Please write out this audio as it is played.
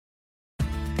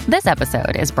This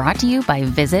episode is brought to you by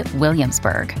Visit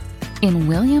Williamsburg. In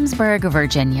Williamsburg,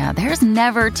 Virginia, there's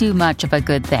never too much of a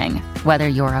good thing. Whether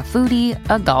you're a foodie,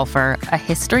 a golfer, a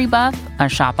history buff, a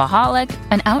shopaholic,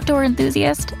 an outdoor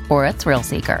enthusiast, or a thrill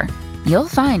seeker, you'll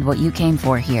find what you came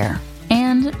for here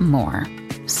and more.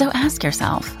 So ask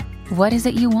yourself, what is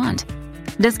it you want?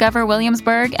 Discover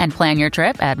Williamsburg and plan your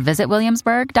trip at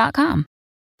visitwilliamsburg.com.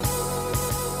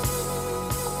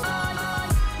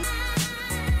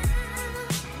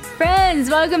 Friends,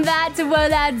 welcome back to Whoa,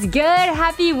 That's Good.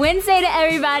 Happy Wednesday to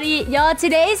everybody. Y'all,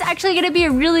 today's actually going to be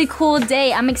a really cool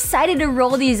day. I'm excited to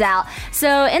roll these out.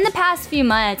 So in the past few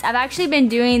months, I've actually been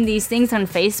doing these things on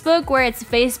Facebook where it's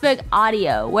Facebook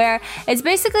audio, where it's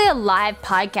basically a live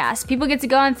podcast. People get to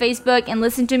go on Facebook and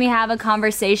listen to me have a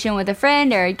conversation with a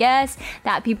friend or a guest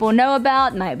that people know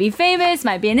about, might be famous,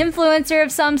 might be an influencer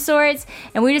of some sorts,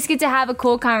 and we just get to have a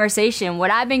cool conversation. What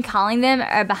I've been calling them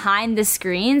are behind the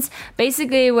screens,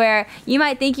 basically where you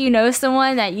might think you know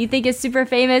someone that you think is super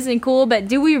famous and cool, but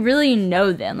do we really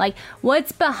know them? Like,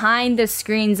 what's behind the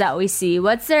screens that we see?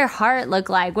 What's their heart look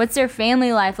like? What's their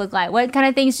family life look like? What kind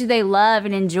of things do they love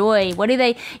and enjoy? What do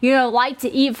they, like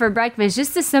to eat for breakfast?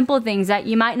 Just the simple things that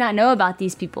you might not know about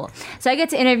these people. So I get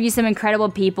to interview some incredible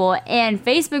people, and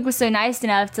Facebook was so nice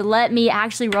enough to let me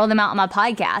actually roll them out on my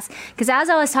podcast. Because as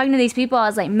I was talking to these people, I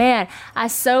was like, man, I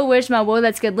so wish my Whoa,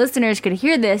 That's Good listeners could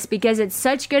hear this because it's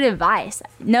such good advice.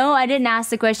 No, I didn't ask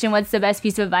the question, what's the best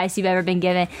piece of advice you've ever been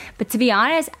given? But to be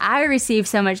honest, I received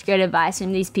so much good advice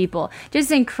from these people.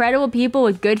 Just incredible people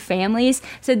with good families.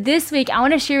 So this week, I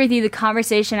want to share with you the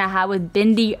conversation I had with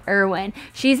Bindi Irwin.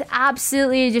 She's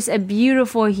absolutely just a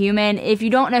beautiful human. If you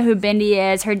don't know who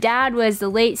Bindi is, her dad was the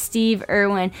late Steve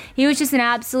Irwin. He was just an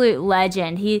absolute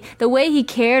legend. The way he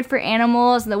cared for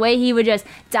animals, and the way he would just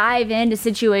dive into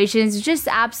situations, was just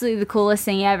absolutely the coolest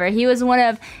thing ever. He was one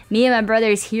of me and my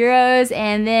brother's heroes,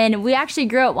 and then we actually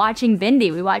grew up watching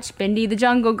Bindi. We watched Bindi the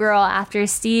Jungle Girl after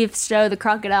Steve's show, The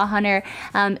Crocodile Hunter,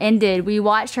 ended. We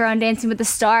watched her on Dancing with the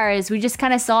Stars. We just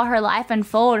kind of saw her life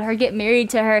unfold, her get married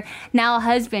to her now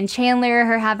husband, Chandler,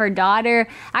 her have her daughter.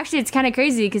 Actually, it's kind of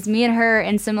crazy because me and her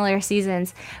in similar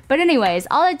seasons. But anyways,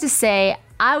 all that to say,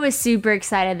 I was super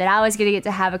excited that I was going to get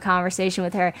to have a conversation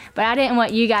with her, but I didn't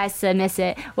want you guys to miss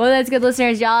it. Well, that's good,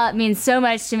 listeners. Y'all, it means so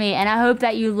much to me, and I hope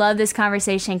that you love this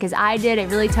conversation because I did.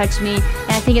 It really touched me, and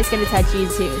I think it's going to touch you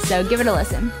too, so give it a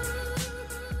listen.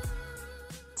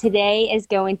 Today is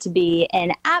going to be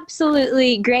an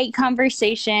absolutely great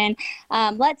conversation.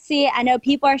 Let's see. I know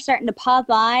people are starting to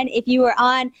pop on. If you were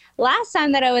on last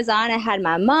time that I was on, I had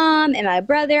my mom and my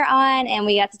brother on, and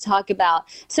we got to talk about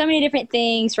so many different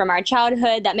things from our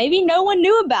childhood that maybe no one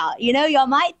knew about. Y'all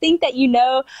might think that you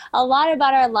know a lot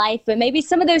about our life, but maybe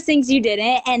some of those things you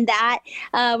didn't, and that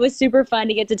was super fun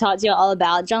to get to talk to you all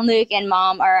about. John Luke and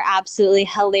Mom are absolutely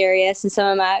hilarious and some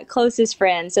of my closest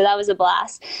friends, so that was a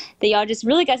blast that y'all just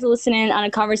really got to listen in on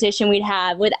a conversation we'd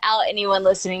have without anyone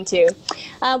listening to.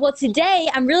 Well, today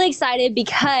I'm really excited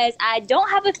because I don't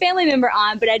have a family member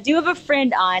on, but I do have a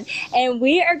friend on, and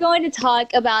we are going to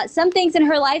talk about some things in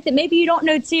her life that maybe you don't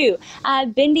know too. I have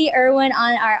Bindi Irwin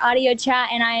on our audio chat,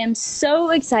 and I am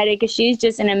so excited because she's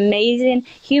just an amazing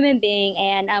human being,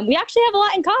 and we actually have a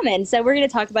lot in common, so we're going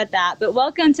to talk about that. But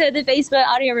welcome to the Facebook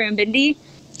audio room, Bindi.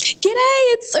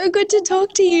 G'day, it's so good to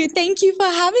talk to you. Thank you for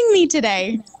having me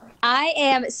today. I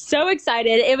am so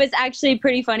excited. It was actually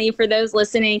pretty funny for those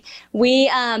listening. We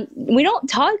don't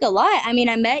talk a lot. I mean,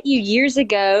 I met you years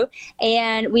ago,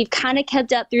 and we've kind of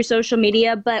kept up through social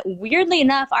media, but weirdly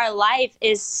enough, our life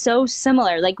is so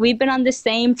similar. Like, we've been on the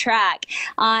same track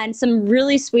on some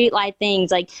really sweet life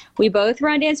things. Like, we both were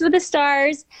on Dance with the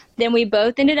Stars. Then we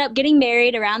both ended up getting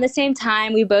married around the same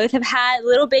time. We both have had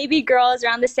little baby girls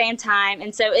around the same time.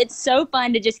 And so it's so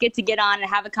fun to just get on and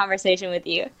have a conversation with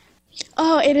you.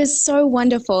 Oh, it is so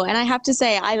wonderful. And I have to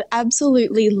say, I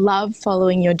absolutely love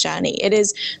following your journey. It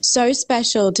is so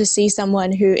special to see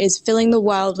someone who is filling the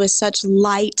world with such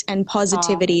light and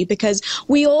positivity, because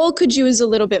we all could use a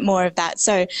little bit more of that.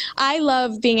 So I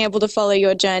love being able to follow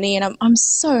your journey, and I'm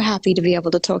so happy to be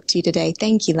able to talk to you today.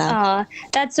 Thank you, love. Oh,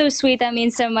 that's so sweet. That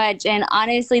means so much. And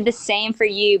honestly, the same for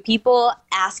you. People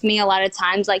ask me a lot of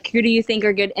times, like, who do you think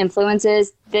are good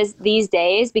influences these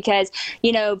days? Because,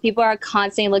 people are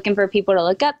constantly looking for people to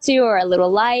look up to, or a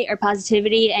little light or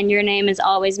positivity, and your name is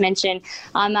always mentioned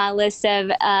on my list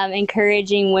of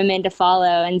encouraging women to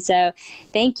follow. And so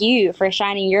thank you for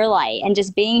shining your light and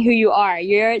just being who you are.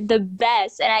 You're the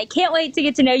best, and I can't wait to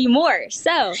get to know you more.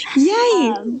 So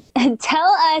yay!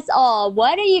 Tell us all,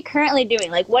 what are you currently doing?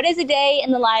 Like, what does a day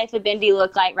in the life of Bindi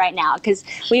look like right now? Because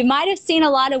we might have seen a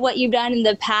lot of what you've done in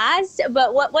the past,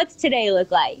 but what's today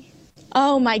look like?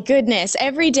 Oh my goodness.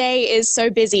 Every day is so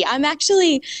busy. I'm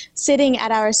actually sitting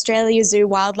at our Australia Zoo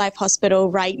Wildlife Hospital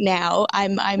right now.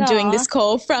 I'm doing this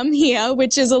call from here,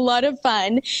 which is a lot of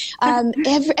fun.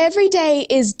 Every day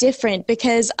is different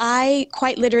because I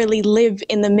quite literally live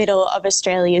in the middle of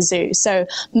Australia Zoo. So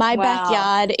my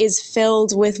backyard is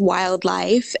filled with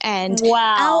wildlife, and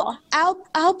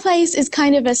our place is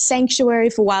kind of a sanctuary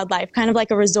for wildlife, kind of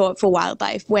like a resort for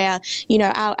wildlife where, you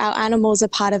know, our animals are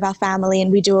part of our family,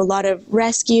 and we do a lot of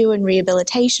rescue and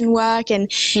rehabilitation work,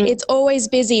 and it's always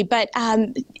busy. But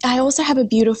I also have a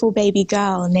beautiful baby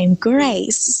girl named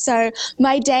Grace. So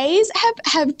my days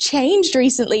have changed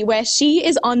recently, where she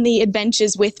is on the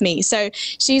adventures with me. So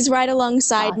she's right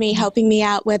alongside me, helping me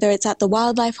out, whether it's at the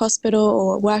wildlife hospital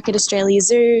or work at Australia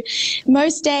Zoo.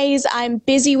 Most days I'm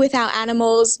busy with our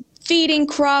animals, feeding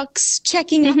crocs,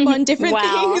 checking up on different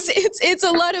things. It's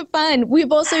a lot of fun.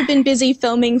 We've also been busy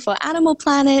filming for Animal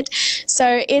Planet.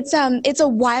 So it's a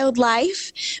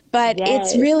wildlife, but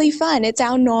it's really fun. It's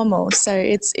our normal. So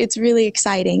it's really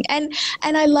exciting. And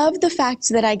I love the fact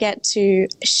that I get to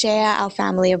share our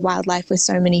family of wildlife with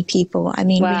so many people. I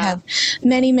mean, we have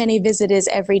many, many visitors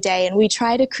every day, and we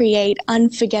try to create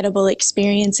unforgettable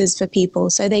experiences for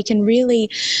people so they can really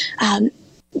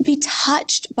be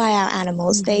touched by our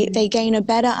animals. They gain a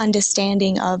better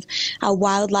understanding of our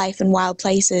wildlife and wild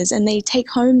places, and they take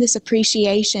home this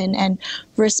appreciation and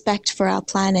respect for our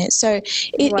planet. So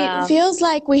it feels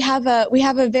like we have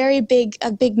a very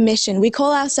big mission. We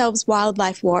call ourselves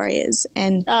wildlife warriors,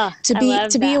 and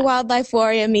to be a wildlife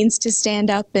warrior means to stand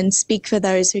up and speak for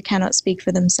those who cannot speak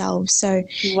for themselves. So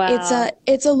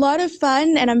it's a lot of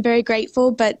fun, and I'm very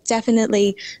grateful, but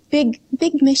definitely big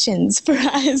missions for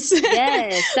us.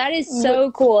 Yes, that is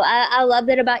so cool. I love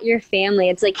that about your family.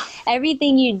 It's like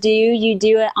everything you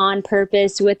do it on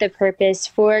purpose, with a purpose,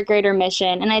 for a greater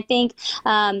mission. And I think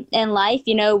in life,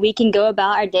 you know, we can go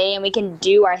about our day and we can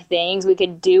do our things, we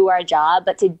could do our job,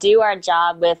 but to do our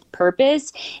job with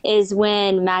purpose is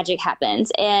when magic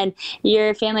happens. And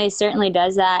your family certainly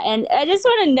does that. And I just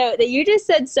want to note that you just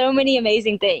said so many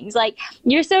amazing things. Like,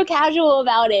 you're so casual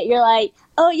about it. You're like,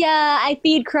 oh yeah, I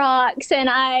feed crocs and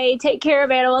I take care of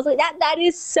animals. Like that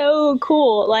is so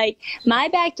cool. Like, my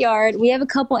backyard, we have a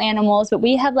couple animals, but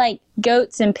we have like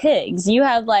goats and pigs. You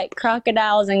have like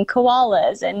crocodiles and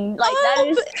koalas, and like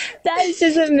that is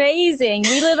just amazing.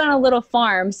 We live on a little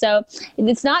farm, so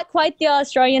it's not quite the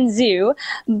Australian Zoo,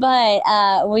 but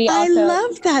we also, I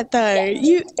love that though.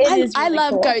 I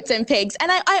love cool. Goats and pigs,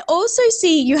 and I also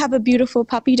see you have a beautiful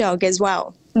puppy dog as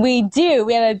well. We do.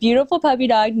 We have a beautiful puppy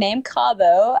dog named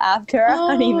Cabo after our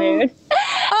honeymoon.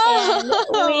 And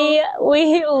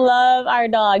we love our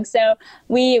dog. So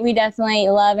we definitely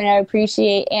love and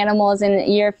appreciate animals,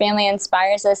 and your family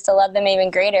inspires us to love them even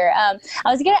greater. I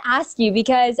was going to ask you,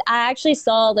 because I actually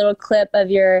saw a little clip of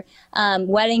your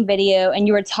wedding video, and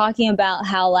you were talking about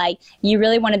how like you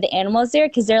really wanted the animals there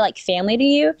because they're like family to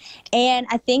you. And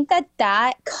I think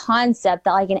that concept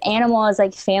that like an animal is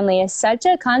like family is such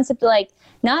a concept that, like,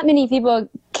 not many people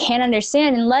can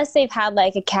understand unless they've had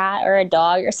like a cat or a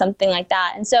dog or something like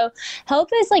that. And so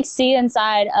help us like see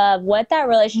inside of what that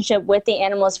relationship with the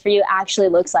animals for you actually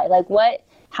looks like. Like,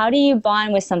 how do you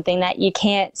bond with something that you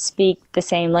can't speak the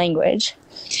same language?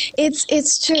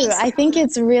 It's true. I think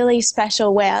it's really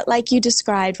special where, like you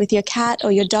described with your cat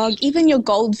or your dog, even your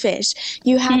goldfish,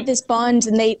 you have this bond,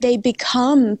 and they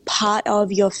become part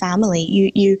of your family.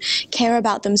 You care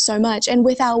about them so much. And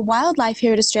with our wildlife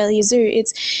here at Australia Zoo,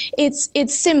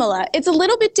 it's similar. It's a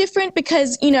little bit different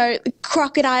because, you know,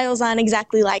 crocodiles aren't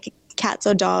exactly like cats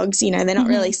or dogs, you know, they're not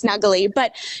really snuggly,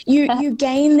 but you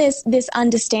gain this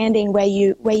understanding where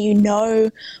you know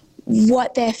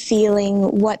what they're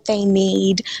feeling, what they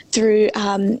need through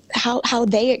how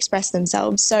they express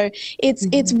themselves. So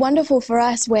it's wonderful for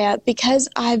us where, because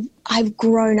I've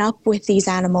grown up with these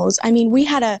animals. I mean, we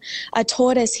had a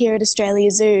tortoise here at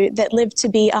Australia Zoo that lived to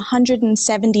be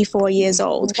 174 years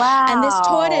old. Wow. And this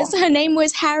tortoise, her name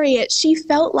was Harriet. She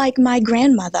felt like my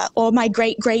grandmother, or my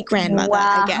great-great-grandmother,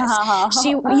 I guess. She,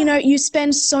 you know, you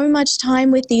spend so much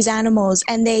time with these animals,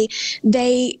 and they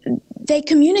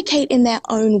communicate in their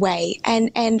own way.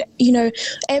 And you know,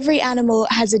 every animal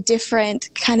has a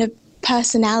different kind of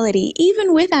personality,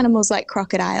 even with animals like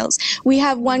crocodiles. We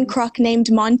have one croc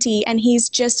named Monty, and he's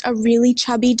just a really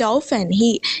chubby dolphin.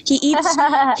 He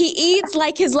eats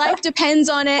like his life depends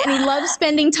on it, and he loves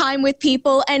spending time with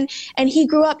people. And he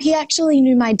grew up. He actually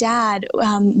knew my dad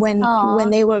when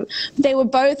they were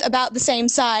both about the same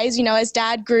size. You know, as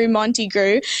Dad grew, Monty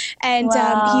grew, and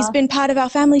he's been part of our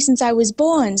family since I was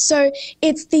born. So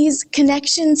it's these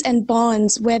connections and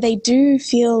bonds where they do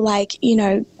feel like, you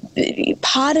know,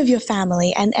 part of your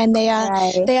family, and they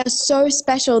are so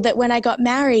special that when I got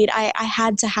married, I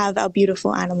had to have our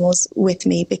beautiful animals with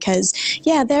me because,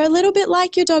 yeah, they're a little bit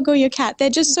like your dog or your cat. They're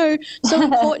just so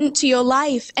important to your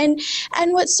life. And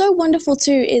what's so wonderful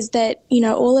too is that, you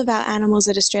know, all of our animals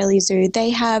at Australia Zoo, they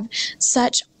have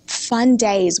such fun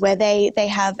days where they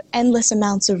have endless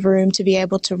amounts of room to be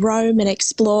able to roam and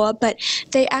explore, but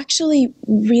they actually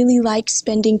really like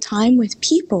spending time with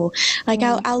people. Like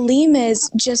our lemurs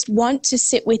just want to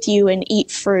sit with you and eat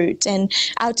fruit, and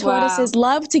our tortoises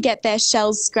love to get their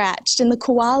shells scratched, and the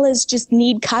koalas just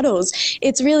need cuddles.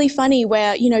 It's really funny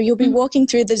where, you know, you'll be walking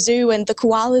through the zoo and the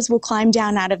koalas will climb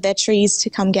down out of their trees to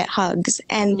come get hugs,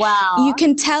 and you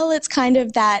can tell it's kind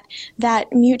of that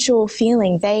mutual feeling.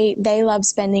 They love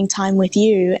spending time with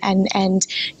you, and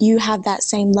you have that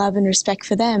same love and respect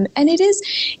for them, and it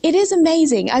is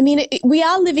amazing. I mean, we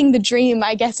are living the dream,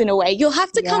 I guess, in a way. You'll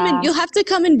have to come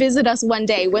and visit us one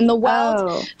day when the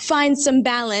world finds some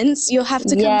balance. You'll have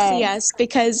to come see us,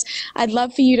 because I'd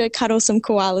love for you to cuddle some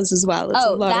koalas as well. It's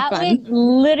a lot of fun. That would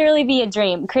literally be a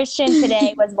dream. Christian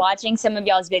today was watching some of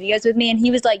y'all's videos with me, and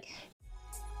he was like,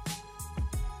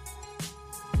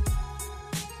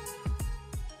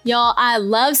 y'all, I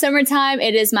love summertime.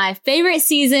 It is my favorite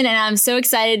season, and I'm so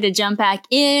excited to jump back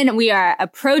in. We are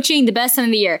approaching the best time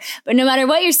of the year. But no matter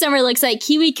what your summer looks like,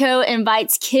 KiwiCo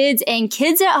invites kids and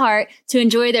kids at heart to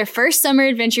enjoy their first summer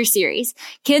adventure series.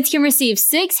 Kids can receive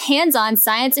 6 hands-on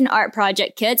science and art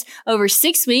project kits over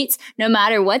 6 weeks, no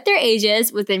matter what their age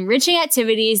is, with enriching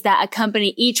activities that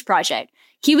accompany each project.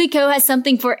 KiwiCo has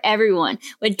something for everyone,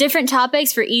 with different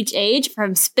topics for each age,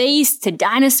 from space to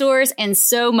dinosaurs and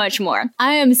so much more.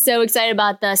 I am so excited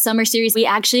about the summer series. We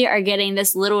actually are getting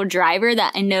this little driver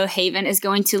that I know Haven is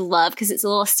going to love because it's a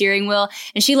little steering wheel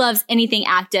and she loves anything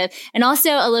active. And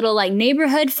also a little like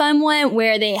neighborhood fun one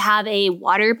where they have a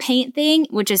water paint thing,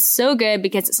 which is so good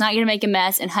because it's not going to make a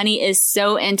mess. And Honey is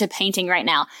so into painting right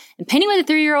now. And painting with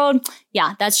a 3-year-old,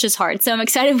 yeah, that's just hard. So I'm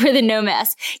excited for the no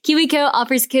mess. KiwiCo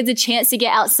offers kids a chance to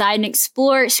get outside and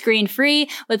explore screen-free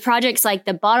with projects like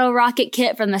the Bottle Rocket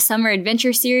Kit from the Summer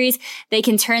Adventure Series. They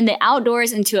can turn the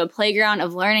outdoors into a playground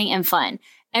of learning and fun.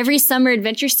 Every summer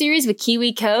adventure series with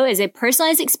KiwiCo is a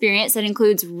personalized experience that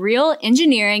includes real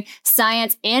engineering,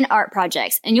 science, and art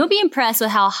projects. And you'll be impressed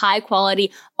with how high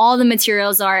quality all the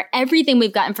materials are. Everything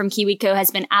we've gotten from KiwiCo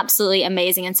has been absolutely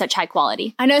amazing and such high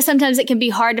quality. I know sometimes it can be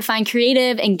hard to find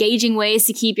creative, engaging ways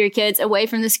to keep your kids away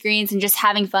from the screens and just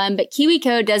having fun, but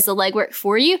KiwiCo does the legwork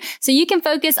for you so you can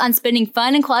focus on spending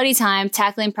fun and quality time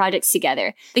tackling projects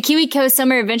together. The KiwiCo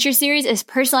Summer Adventure Series is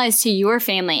personalized to your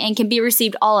family and can be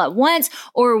received all at once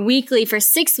or weekly for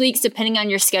 6 weeks, depending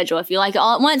on your schedule. If you like it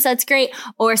all at once, that's great,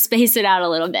 or space it out a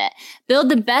little bit. Build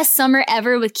the best summer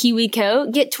ever with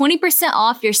KiwiCo. Get 20%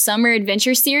 off your summer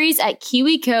adventure series at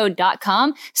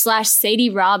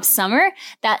kiwico.com/SadieRobSummer.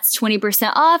 That's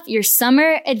 20% off your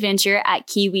summer adventure at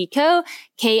KiwiCo,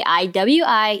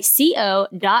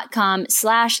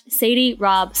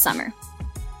 KIWICO.com/SadieRobSummer.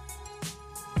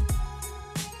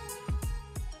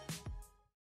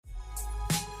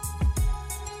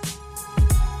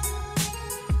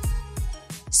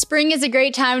 Spring is a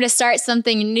great time to start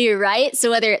something new, right? So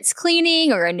whether it's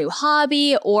cleaning or a new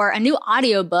hobby or a new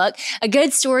audiobook, a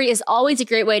good story is always a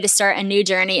great way to start a new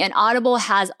journey, and Audible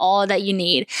has all that you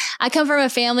need. I come from a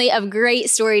family of great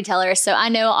storytellers, so I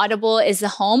know Audible is the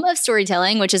home of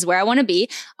storytelling, which is where I want to be.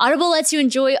 Audible lets you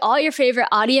enjoy all your favorite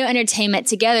audio entertainment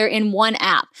together in one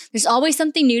app. There's always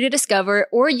something new to discover,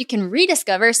 or you can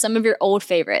rediscover some of your old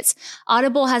favorites.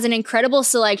 Audible has an incredible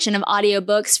selection of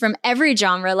audiobooks from every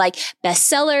genre, like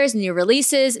bestsellers, new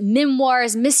releases,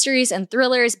 memoirs, mysteries and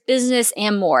thrillers, business,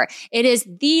 and more. It is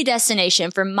the destination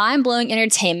for mind-blowing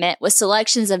entertainment with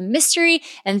selections of mystery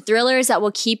and thrillers that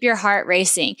will keep your heart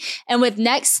racing. And with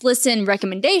Next Listen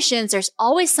recommendations, there's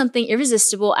always something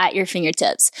irresistible at your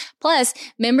fingertips. Plus,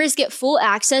 members get full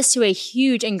access to a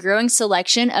huge and growing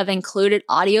selection of included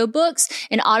audiobooks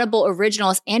and Audible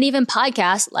originals and even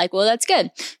podcasts like Well, That's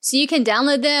Good. So you can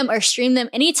download them or stream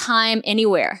them anytime,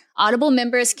 anywhere. Audible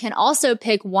members can also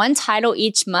pick one title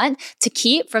each month to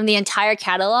keep from the entire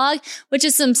catalog, which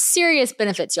is some serious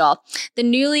benefits, y'all. The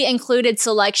newly included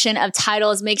selection of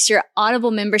titles makes your Audible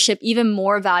membership even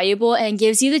more valuable and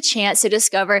gives you the chance to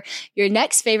discover your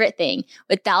next favorite thing.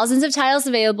 With thousands of titles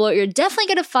available, you're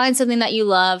definitely going to find something that you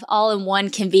love all in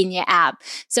one convenient app.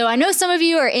 So I know some of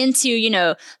you are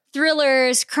into,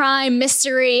 thrillers, crime,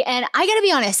 mystery. And I gotta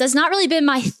be honest, that's not really been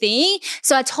my thing.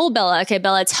 So I told Bella, okay,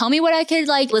 Bella, tell me what I could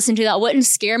like listen to that wouldn't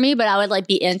scare me, but I would like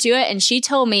be into it. And she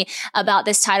told me about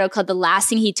this title called The Last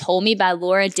Thing He Told Me by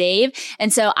Laura Dave.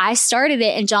 And so I started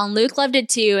it and John Luke loved it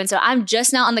too. And so I'm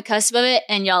just now on the cusp of it.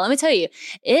 And y'all, let me tell you,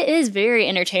 it is very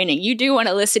entertaining. You do want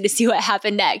to listen to see what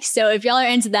happened next. So if y'all are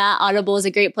into that, Audible is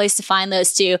a great place to find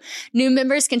those too. New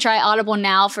members can try Audible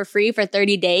now for free for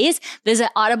 30 days. Visit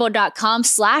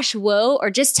audible.com/whoa or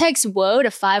just text whoa to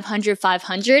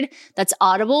 500-500. That's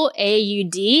Audible,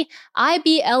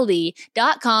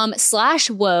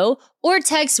 AUDIBLE.com/whoa or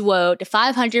text whoa to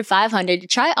 500-500 to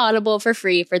try Audible for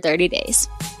free for 30 days.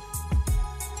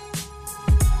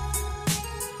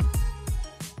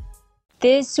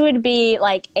 This would be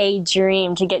like a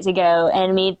dream to get to go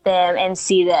and meet them and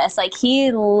see this. Like,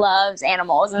 he loves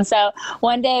animals. And so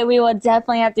one day we will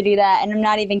definitely have to do that. And I'm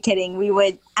not even kidding. We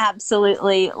would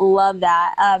absolutely love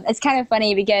that. It's kind of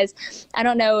funny because I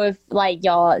don't know if like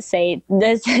y'all say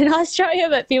this in Australia,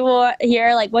 but people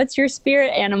here like, what's your spirit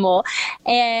animal?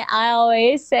 And I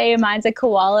always say mine's a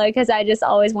koala because I just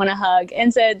always want to hug.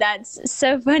 And so that's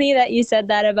so funny that you said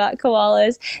that about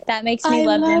koalas. That makes me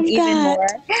love them even more.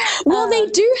 Well, they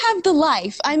do have the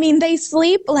life. I mean, they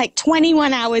sleep like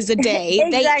 21 hours a day.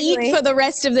 Exactly. They eat for the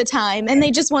rest of the time, and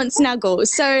they just want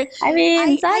snuggles. So I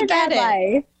mean, I get it.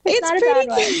 Life. It's pretty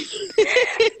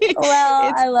cute.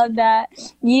 Well, I love that.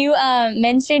 You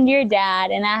mentioned your dad,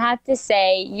 and I have to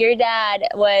say, your dad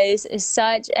was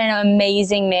such an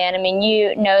amazing man. I mean,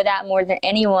 you know that more than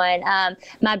anyone.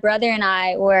 My brother and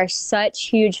I were such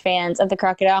huge fans of The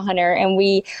Crocodile Hunter, and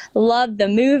we loved the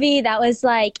movie. That was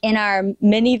like in our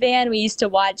minivan. We used to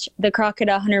watch the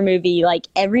Crocodile Hunter movie like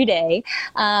every day.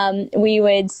 We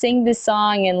would sing the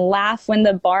song and laugh when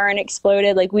the barn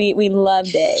exploded. Like we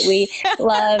loved it. We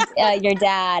loved your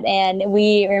dad, and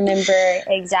we remember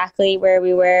exactly where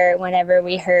we were whenever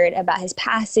we heard about his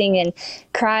passing and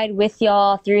cried with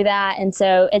y'all through that. And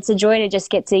so it's a joy to just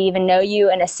get to even know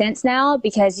you in a sense now,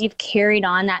 because you've carried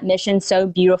on that mission so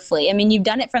beautifully. I mean, you've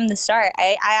done it from the start.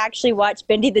 I actually watched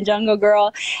Bindi the Jungle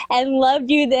Girl and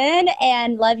loved you then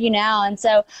and love you now. And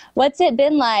so what's it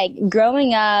been like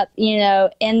growing up, you know,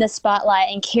 in the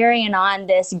spotlight and carrying on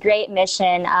this great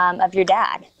mission of your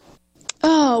dad?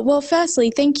 Oh, well,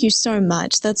 firstly, thank you so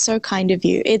much. That's so kind of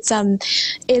you. It's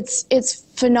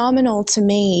phenomenal to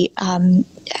me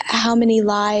how many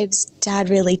lives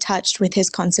Dad really touched with his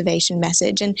conservation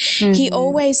message. And he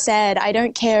always said, I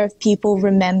don't care if people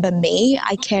remember me,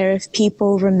 I care if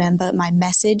people remember my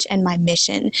message and my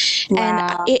mission.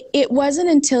 Wow. And it wasn't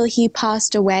until he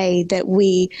passed away that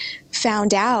we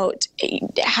found out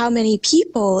how many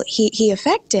people he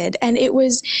affected. And it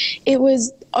was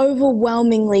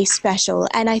overwhelmingly special.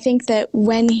 And I think that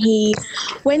when he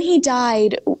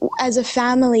died, as a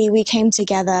family, we came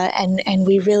together and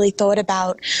we really thought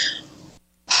about,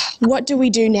 what do we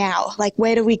do now? Like,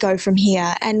 where do we go from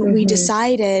here? And we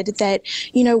decided that,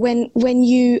 you know, when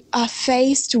you are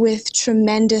faced with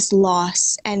tremendous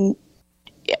loss and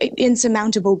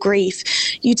insurmountable grief,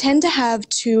 you tend to have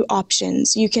two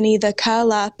options. You can either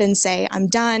curl up and say, I'm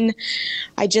done.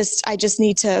 I just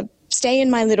need to stay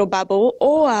in my little bubble,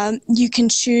 or you can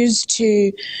choose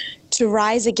to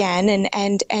rise again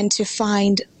and to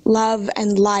find love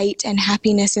and light and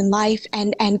happiness in life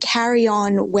and carry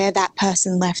on where that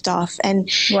person left off and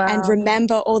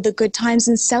remember all the good times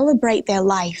and celebrate their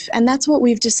life. And that's what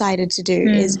we've decided to do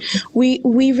is we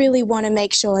really want to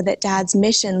make sure that Dad's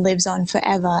mission lives on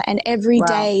forever. And every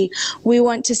day we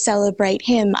want to celebrate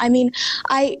him. I mean,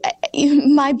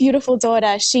 my beautiful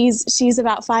daughter, she's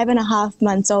about 5.5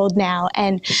 months old now.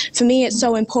 And for me, it's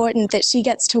so important that she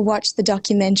gets to watch the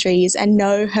documentaries and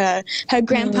know her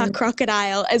grandpa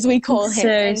crocodile, as we call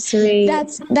him. So sweet.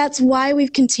 That's why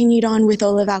we've continued on with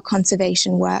all of our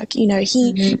conservation work. You know,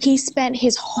 he spent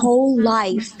his whole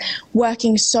life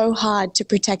working so hard to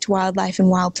protect wildlife and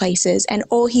wild places, and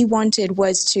all he wanted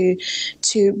was to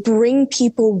bring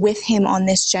people with him on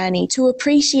this journey, to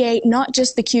appreciate not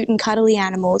just the cute and cuddly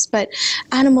animals, but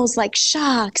animals like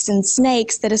sharks and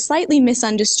snakes that are slightly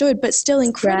misunderstood but still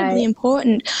incredibly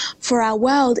important for our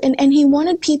world. And he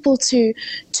wanted people to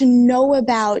know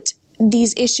about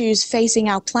these issues facing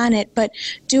our planet, but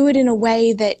do it in a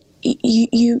way that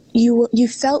you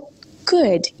felt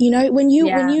good. You know, when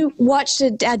you watched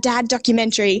a dad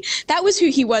documentary, that was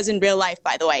who he was in real life,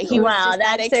 by the way. He was just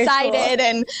that excited so cool.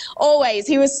 And always,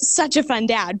 he was such a fun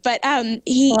dad. But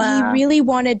he really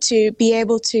wanted to be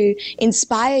able to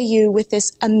inspire you with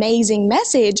this amazing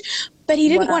message, but he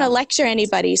didn't want to lecture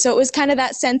anybody. So it was kind of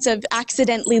that sense of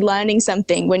accidentally learning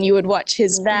something when you would watch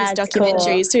his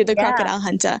documentaries through the Crocodile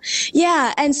Hunter.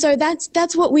 Yeah, and so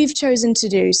that's what we've chosen to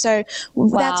do. So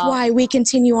that's why we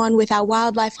continue on with our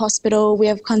wildlife hospital. We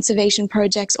have conservation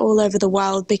projects all over the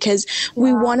world because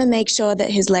we want to make sure that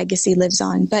his legacy lives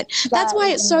on. But that's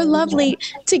why it's so lovely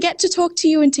to get to talk to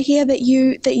you and to hear that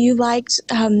you liked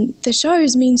the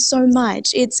shows means so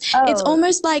much. It's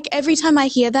almost like every time I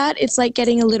hear that, it's like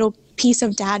getting a little piece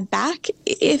of Dad back,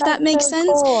 if that makes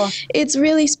sense. Cool. It's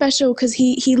really special because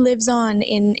he lives on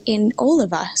in all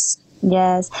of us.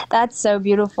 Yes, that's so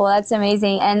beautiful. That's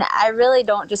amazing. And I really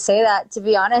don't just say that, to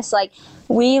be honest. Like,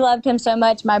 we loved him so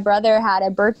much. My brother had a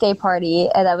birthday party.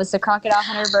 That was the Crocodile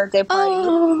Hunter birthday party.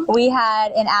 Oh. We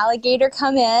had an alligator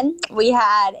come in. We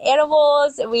had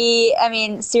animals.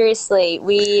 Seriously,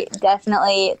 we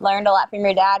definitely learned a lot from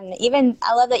your dad. And even,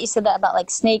 I love that you said that about like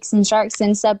snakes and sharks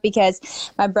and stuff,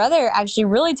 because my brother actually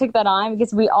really took that on,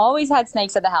 because we always had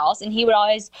snakes at the house, and he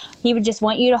would just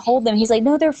want you to hold them. He's like,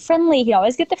 no, they're friendly. He'd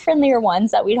always get the friendlier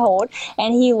ones that we'd hold.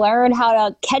 And he learned how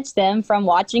to catch them from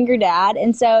watching your dad.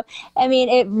 And so,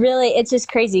 it's just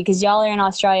crazy because y'all are in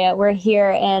Australia. We're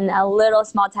here in a little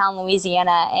small town,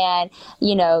 Louisiana, and,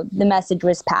 the message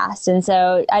was passed. And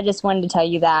so I just wanted to tell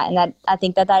you that, and that I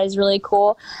think that is really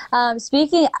cool.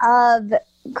 Speaking of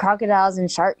crocodiles and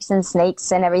sharks and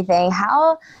snakes and everything,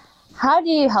 how do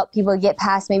you help people get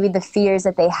past maybe the fears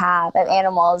that they have of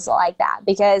animals like that?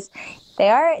 Because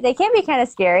they can be kind of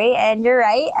scary, and you're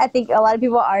right. I think a lot of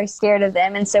people are scared of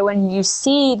them. And so when you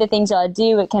see the things y'all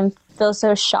do, it can feel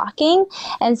so shocking.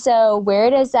 And so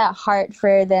where does that heart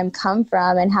for them come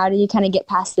from, and how do you kind of get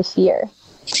past the fear?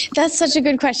 That's such a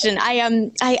good question.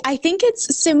 I think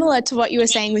it's similar to what you were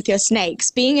saying with your snakes.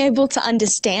 Being able to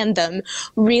understand them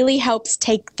really helps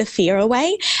take the fear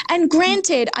away. And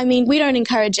granted, we don't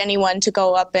encourage anyone to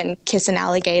go up and kiss an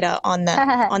alligator on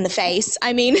the face.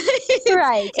 It's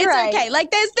okay.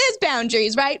 Like there's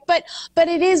boundaries, right? But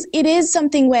it is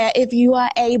something where if you are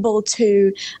able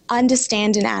to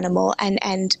understand an animal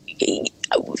and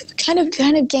kind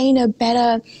of gain a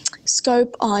better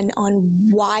scope on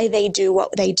why they do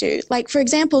what they do. Like, for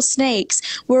example, snakes,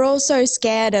 we're also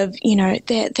scared of,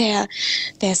 they're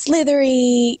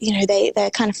slithery,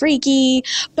 they're kind of freaky.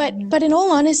 But in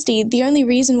all honesty, the only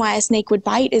reason why a snake would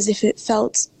bite is if it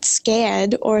felt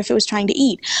scared or if it was trying to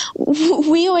eat.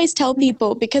 We always tell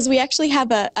people, because we actually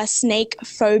have a snake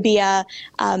phobia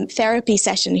therapy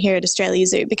session here at Australia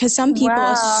Zoo, because some people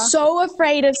are so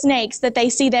afraid of snakes that they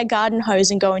see their garden hose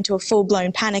and go into a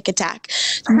full-blown panic attack,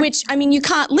 which, you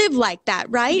can't live like that,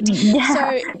 right?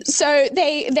 Yeah. So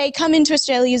they come into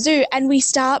Australia Zoo, and we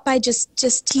start by just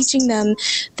teaching them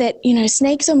that,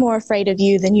 snakes are more afraid of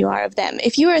you than you are of them.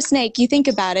 If you are a snake, you think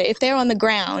about it, if they're on the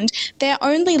ground, they're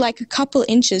only like a couple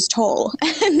inches tall,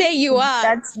 and there you are.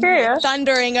 That's true.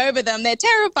 Thundering over them. They're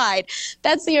terrified.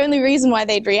 That's the only reason why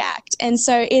they'd react. And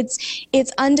so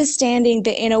it's understanding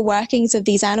the inner workings of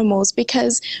these animals,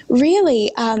 because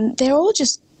really they're all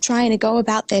just trying to go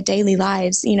about their daily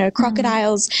lives.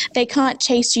 Crocodiles, they can't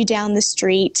chase you down the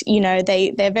street.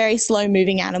 They're very slow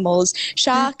moving animals.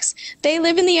 Sharks, they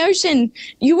live in the ocean.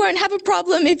 You won't have a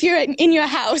problem if you're in your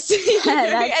house.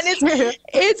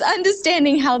 It's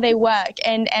understanding how they work.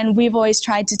 And we've always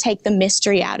tried to take the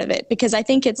mystery out of it, because I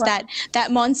think it's that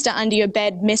monster under your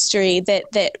bed mystery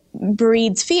that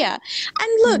breeds fear. And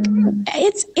look,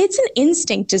 it's an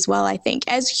instinct as well. I think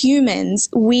as humans,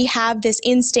 we have this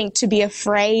instinct to be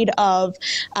afraid of,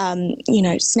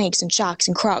 snakes and sharks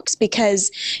and crocs,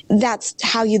 because that's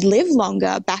how you'd live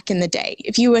longer back in the day.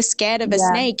 If you were scared of a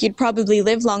snake, you'd probably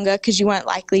live longer because you weren't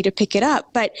likely to pick it up.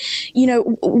 But,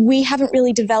 we haven't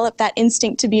really developed that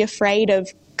instinct to be afraid of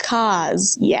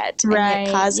cars yet, and yet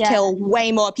cars kill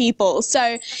way more people.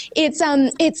 So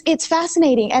it's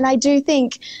fascinating, and I do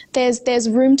think there's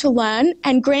room to learn.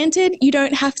 And granted, you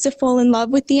don't have to fall in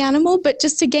love with the animal, but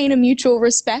just to gain a mutual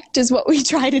respect is what we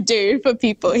try to do for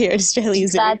people here at Australia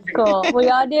Zoo. That's cool. We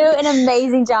all do an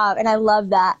amazing job, and I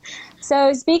love that.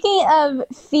 So speaking of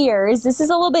fears, this is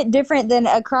a little bit different than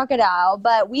a crocodile,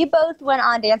 but we both went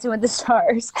on Dancing with the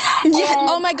Stars. Yeah.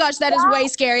 Oh my gosh, that is way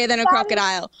scarier than a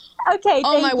crocodile. Okay,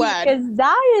 oh my word. Because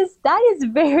that is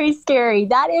very scary.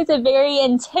 That is a very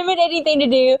intimidating thing to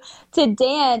do, to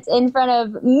dance in front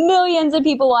of millions of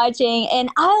people watching. And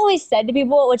I always said to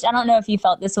people, which I don't know if you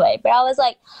felt this way, but I was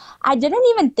like, I didn't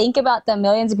even think about the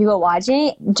millions of people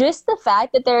watching. Just the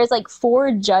fact that there's like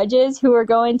 4 judges who are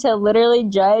going to literally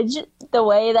judge the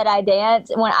way that I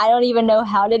dance when I don't even know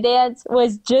how to dance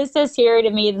was just as scary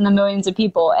to me than the millions of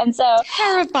people. And so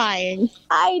terrifying.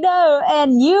 I know.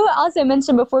 And you also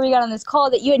mentioned before we got on this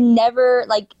call that you had never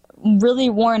really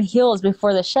worn heels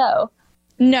before the show.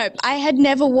 Nope, I had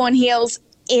never worn heels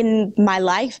in my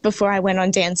life before I went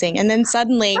on dancing. And then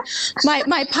suddenly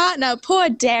my partner, poor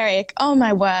Derek, oh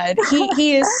my word,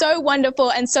 he is so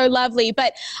wonderful and so lovely.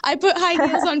 But I put high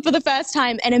heels on for the first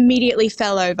time and immediately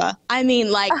fell over. I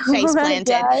mean, like face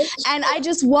planted. And I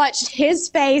just watched his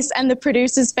face and the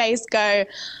producer's face go,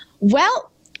 well,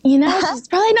 you know, she's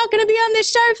probably not going to be on this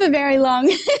show for very long.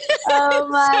 Oh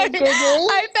my goodness.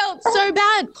 I felt so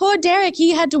bad. Poor Derek,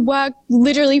 he had to work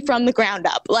literally from the ground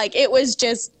up. Like it was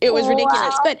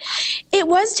ridiculous. But it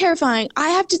was terrifying. I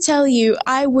have to tell you,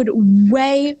 I would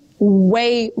way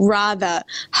rather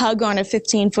hug on a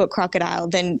 15-foot crocodile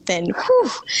than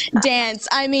dance.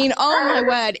 I mean, oh my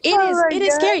word, it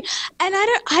is scary. And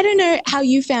I don't know how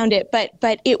you found it, but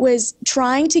it was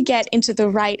trying to get into the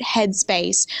right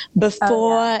headspace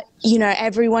before you know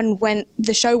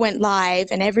the show went live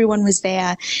and everyone was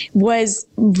there was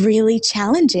really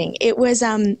challenging. It was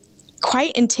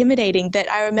quite intimidating.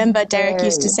 That I remember Derek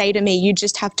used to say to me, you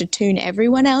just have to tune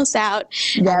everyone else out.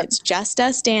 And it's just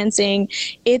us dancing.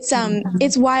 It's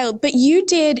it's wild. But you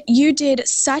did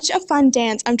such a fun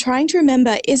dance. I'm trying to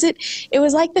remember, it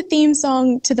was like the theme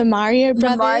song to the Mario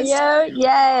Brothers. Mario,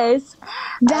 yes.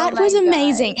 That was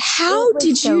amazing. How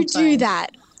did you do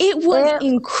that? It was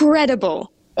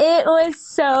incredible. It was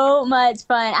so much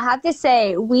fun. I have to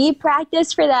say, we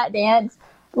practiced for that dance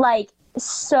like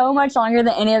so much longer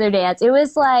than any other dance. It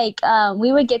was like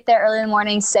we would get there early in the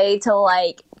morning, say till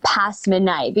like past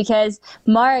midnight, because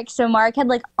Mark had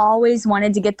like always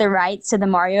wanted to get the rights to the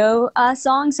Mario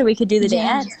song so we could do the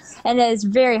dance. And it's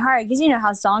very hard because you know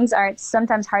how songs are. It's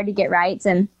sometimes hard to get rights,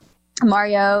 and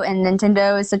Mario and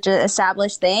Nintendo is such an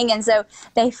established thing, and so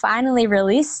they finally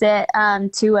released it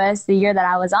to us the year that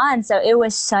I was on. So it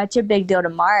was such a big deal to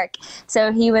Mark.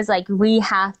 So he was like, we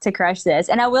have to crush this.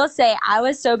 And I will say, I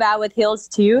was so bad with heels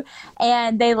too,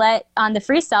 and on the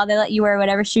freestyle they let you wear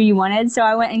whatever shoe you wanted. So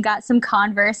I went and got some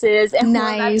Converses and wore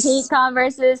my pink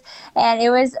Converses, and it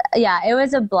was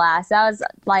a blast. That was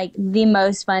like the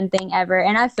most fun thing ever.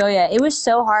 And I feel you, it was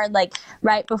so hard, like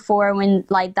right before when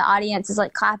like the audience is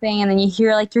like clapping and then you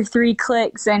hear like your 3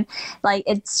 clicks, and like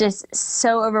it's just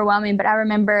so overwhelming. But I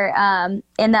remember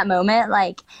in that moment,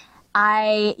 like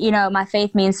my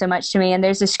faith means so much to me, and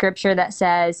there's a scripture that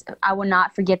says, I will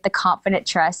not forget the confident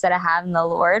trust that I have in the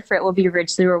Lord, for it will be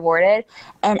richly rewarded.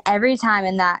 And every time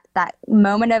in that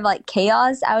moment of like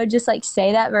chaos, I would just like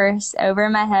say that verse over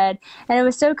in my head. And it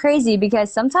was so crazy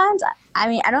because sometimes, I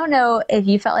mean, I don't know if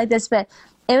you felt like this, but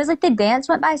it was like the dance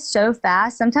went by so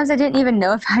fast. Sometimes I didn't even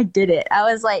know if I did it. I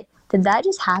was like, did that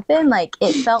just happen? Like,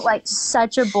 it felt like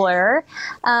such a blur.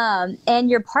 And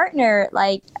your partner,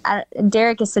 like,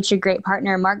 Derek is such a great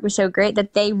partner. Mark was so great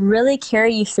that they really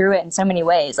carry you through it in so many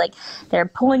ways. Like, they're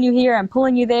pulling you here and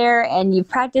pulling you there, and you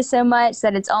practice so much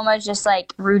that it's almost just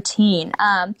like routine.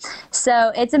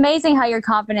 So it's amazing how your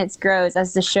confidence grows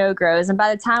as the show grows. And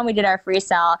by the time we did our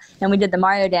freestyle and we did the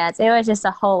Mario dance, it was just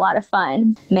a whole lot of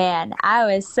fun. Man, I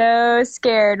was so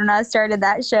scared when I started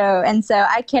that show. And so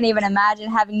I can't even imagine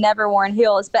having never worn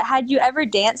heels. But had you ever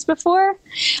danced before?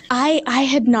 I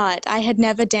had not. I had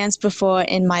never danced before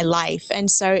in my life, and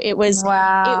so it was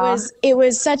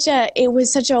such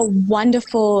a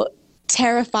wonderful,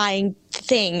 terrifying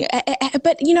thing.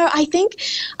 But you know, I think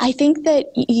that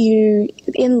you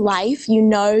in life, you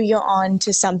know, you're on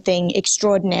to something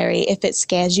extraordinary if it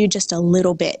scares you just a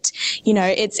little bit. You know,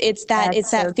 it's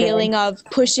that feeling of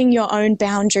pushing your own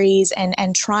boundaries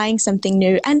and trying something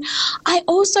new. And I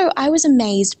was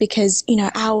amazed because, you know,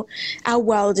 our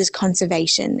world is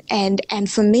conservation, and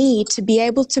for me to be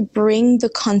able to bring the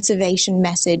conservation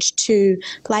message to,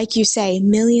 like you say,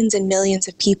 millions and millions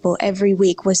of people every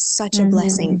week was such a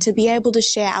blessing. To be able to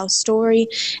share our story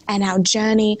and our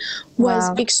journey was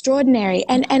extraordinary.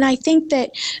 And I think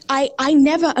that I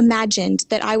never imagined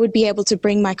that I would be able to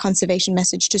bring my conservation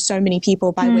message to so many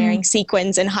people by wearing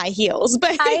sequins and high heels.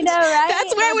 But I know, right?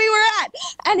 That's where we were at.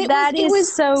 And it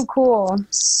was so cool.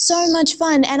 So much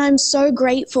fun. And I'm so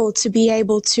grateful to be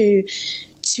able to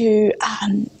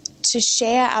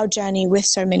share our journey with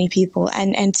so many people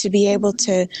and to be able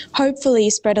to hopefully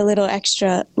spread a little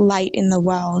extra light in the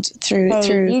world through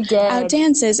our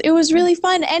dances. It was really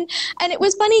fun. And it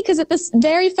was funny because at this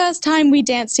very first time we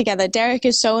danced together, Derek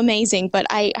is so amazing, but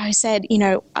I said, you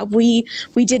know, we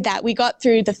did that. We got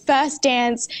through the first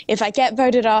dance. If I get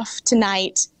voted off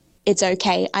tonight, It's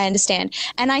okay. I understand.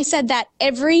 And I said that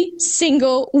every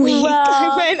single week.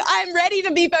 Wow. I'm ready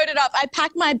to be voted off. I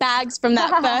packed my bags from that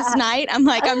first night. I'm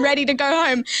like, I'm ready to go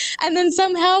home. And then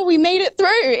somehow we made it through.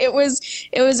 It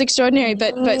was extraordinary,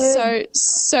 but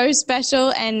so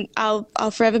special. And I'll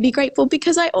forever be grateful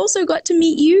because I also got to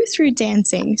meet you through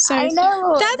dancing. So I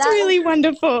know. that's really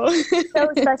wonderful. So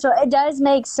special. It does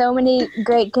make so many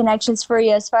great connections for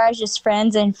you as far as just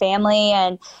friends and family,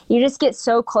 and you just get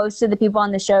so close to the people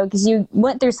on the show because you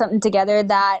went through something together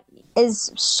that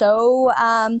is so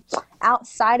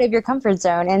outside of your comfort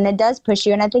zone, and it does push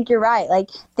you. And I think you're right. Like,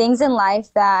 things in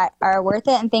life that are worth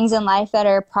it and things in life that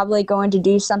are probably going to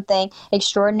do something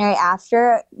extraordinary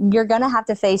after, you're going to have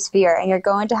to face fear and you're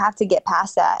going to have to get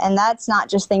past that. And that's not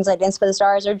just things like Dance for the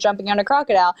Stars or jumping on a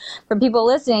crocodile. For people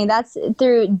listening, that's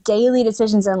through daily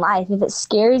decisions in life. If it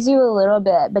scares you a little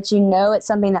bit, but you know it's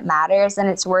something that matters, then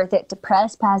it's worth it to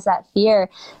press past that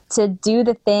fear, to do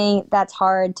the thing that's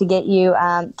hard to get you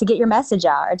to get your message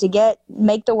out, or to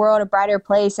make the world a brighter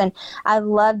place. And I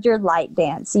loved your light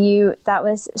dance. That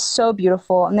was so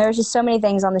beautiful. And there was just so many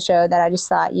things on the show that I just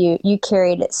thought you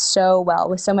carried it so well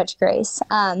with so much grace.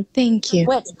 Thank you.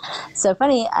 Which, so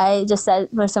funny, I just said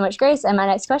with so much grace, and my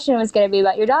next question was going to be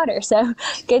about your daughter. So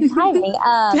good timing.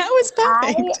 That was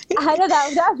perfect. I know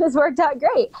that just worked out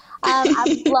great.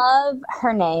 I love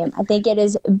her name. I think it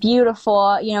is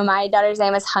beautiful. You know, my daughter's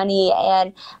name is Honey,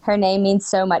 and her name means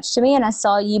so much to me. And I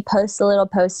saw you post a little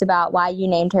post about why you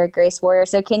named her Grace Warrior.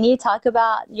 So can you talk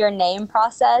about your name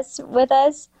process with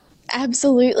us?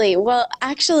 Absolutely. Well,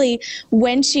 actually,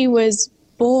 when she was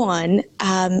born,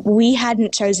 we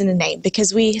hadn't chosen a name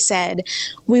because we said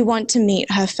we want to meet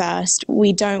her first.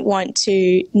 We don't want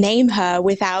to name her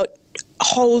without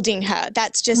holding her.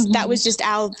 That was just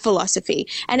our philosophy.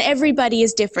 And everybody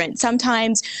is different.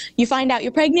 Sometimes you find out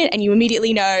you're pregnant and you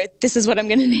immediately know this is what I'm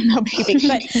going to name our baby.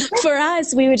 But for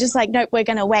us, we were just like, nope, we're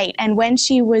going to wait. And when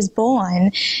she was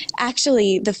born,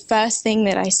 actually the first thing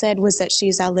that I said was that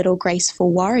she's our little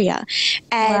graceful warrior.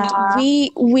 And wow.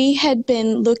 we had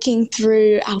been looking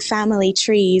through our family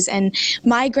trees, and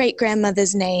my great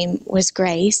grandmother's name was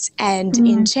Grace. And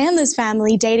in Chandler's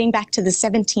family, dating back to the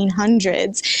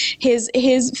 1700s,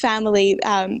 his family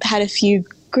had a few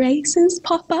Graces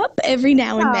pop up every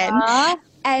now and then.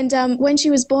 And when she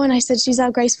was born, I said, she's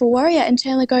our graceful warrior. And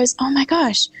Chandler goes, oh my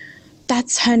gosh,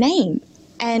 that's her name.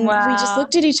 And we just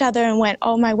looked at each other and went,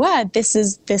 oh my word, this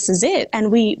is it.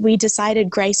 And we decided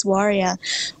Grace Warrior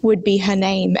would be her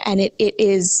name. And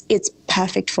it's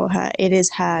perfect for her. It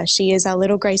is her. She is our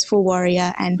little graceful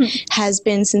warrior and has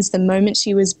been since the moment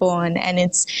she was born. And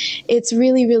it's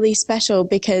really, really special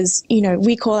because, you know,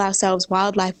 we call ourselves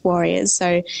wildlife warriors.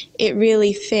 So it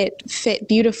really fit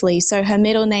beautifully. So her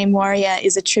middle name Warrior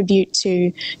is a tribute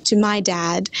to my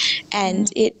dad.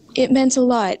 And it meant a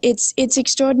lot. It's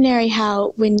extraordinary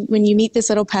how when you meet this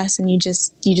little person, you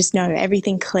just know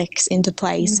everything clicks into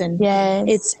place, and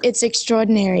it's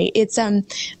extraordinary. It's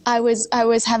I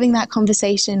was having that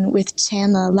conversation with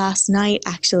Chandler last night.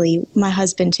 Actually, my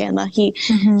husband Chandler,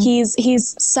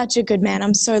 he's such a good man.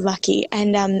 I'm so lucky,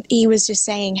 and he was just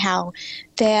saying how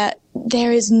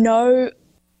there is no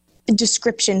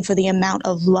description for the amount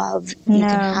of love you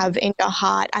can have in your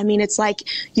heart. I mean, it's like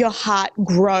your heart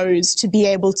grows to be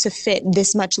able to fit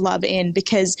this much love in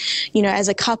because, you know, as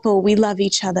a couple, we love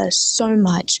each other so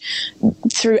much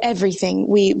through everything.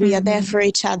 We are there for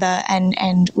each other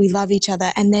and we love each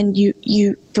other. And then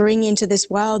you bring into this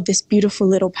world this beautiful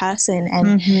little person,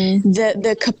 and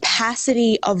the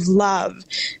capacity of love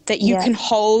that you can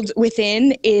hold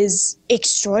within is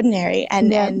extraordinary,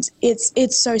 and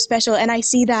it's so special. And I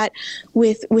see that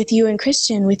with you and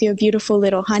Christian, with your beautiful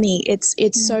little Honey.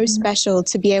 It's so special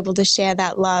to be able to share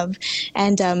that love.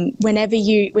 And whenever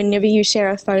you share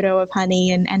a photo of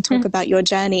Honey and talk about your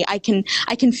journey, I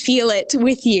can feel it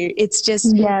with you. It's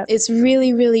just it's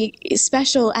really, really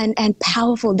special and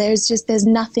powerful. There's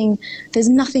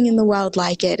nothing in the world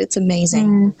like it. It's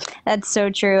amazing. That's so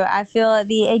true. I feel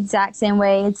the exact same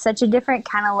way. It's such a different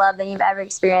kind of love than you've ever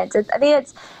experienced. I think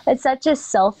it's such a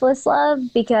selfless love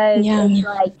because it's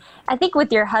like, I think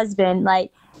with your husband,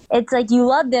 like, it's like you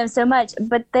love them so much,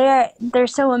 but they're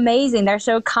so amazing. They're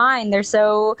so kind. They're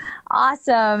so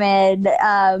awesome and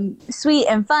sweet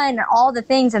and fun and all the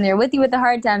things. And they're with you with the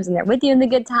hard times and they're with you in the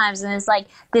good times. And it's like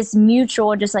this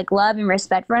mutual just like love and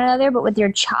respect for one another. But with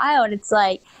your child, it's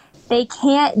like they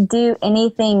can't do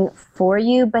anything for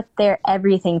you, but they're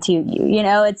everything to you. You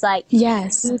know, it's like,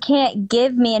 you can't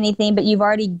give me anything, but you've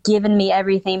already given me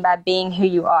everything by being who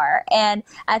you are. And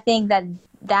I think that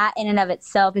in and of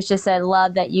itself is just a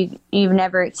love that you've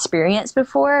never experienced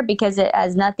before, because it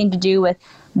has nothing to do with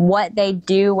what they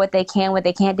do, what they can, what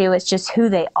they can't do. It's just who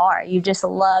they are. You just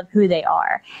love who they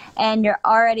are. And you're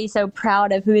already so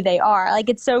proud of who they are. Like,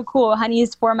 it's so cool. Honey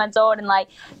is 4 months old, and like,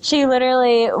 she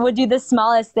literally would do the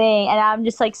smallest thing. And I'm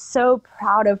just like so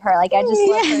proud of her. Like, I just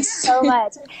love her so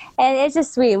much. And it's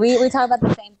just sweet. We talk about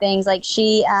the same things. Like,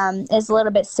 she is a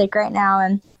little bit sick right now,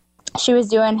 and she was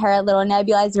doing her little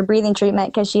nebulizer breathing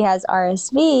treatment because she has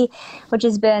RSV, which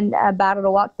has been a battle to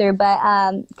walk through. But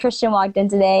Christian walked in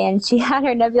today, and she had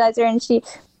her nebulizer, and she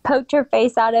poked her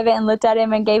face out of it and looked at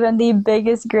him and gave him the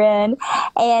biggest grin.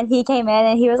 And he came in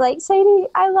and he was like, Sadie,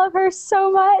 I love her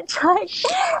so much. Like,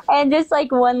 and just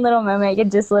like one little moment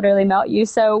could just literally melt you.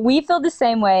 So we feel the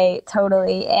same way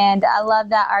totally. And I love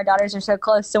that our daughters are so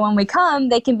close. So when we come,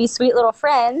 they can be sweet little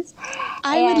friends.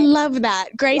 I would love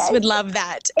that. Grace would love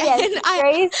that. Yes,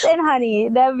 Grace and Honey.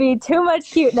 That would be too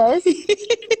much cuteness.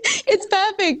 It's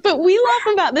perfect. But we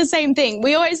laugh about the same thing.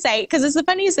 We always say, because it's the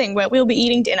funniest thing where we'll be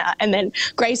eating dinner and then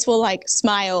Grace will like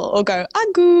smile or go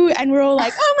agoo, and we're all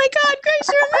like, oh my God, Grace,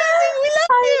 you're amazing, we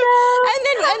love you.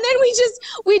 And then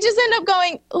we just end up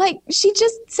going like, she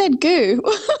just said goo.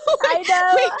 I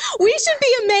know. we should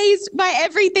be amazed by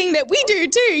everything that we do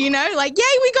too, you know, like, yay,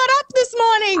 we got up this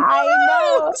morning. I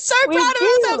know. So proud of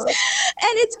ourselves.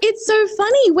 And it's so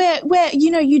funny where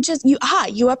you know,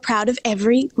 you are proud of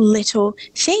every little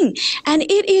thing, and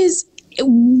it is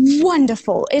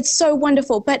wonderful. It's so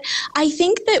wonderful. But I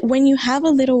think that when you have a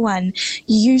little one,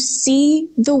 you see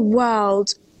the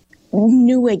world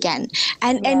new again,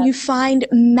 and you find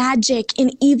magic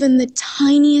in even the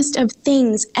tiniest of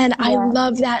things. And I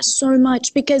love that so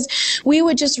much, because we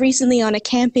were just recently on a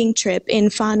camping trip in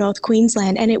far north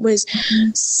Queensland, and it was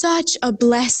such a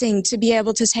blessing to be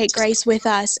able to take Grace with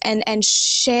us and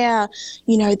share,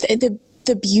 you know,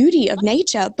 the beauty of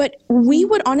nature. But we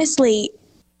would honestly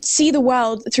see the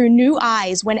world through new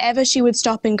eyes whenever she would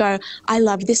stop and go, I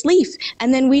love this leaf.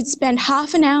 And then we'd spend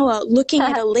half an hour looking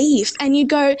at a leaf, and you'd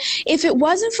go, if it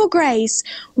wasn't for Grace,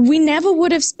 we never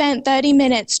would have spent 30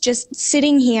 minutes just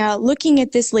sitting here looking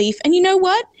at this leaf. And you know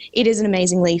what? It is an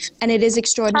amazing leaf, and it is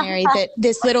extraordinary that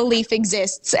this little leaf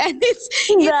exists. And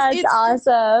it's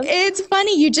awesome. It's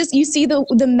funny. You see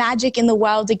the magic in the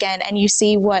world again, and you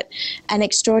see what an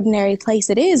extraordinary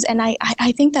place it is. And I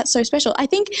think that's so special. I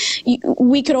think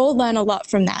we could all learn a lot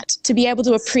from that, to be able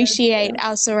to appreciate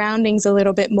our surroundings a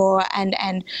little bit more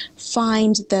and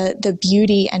find the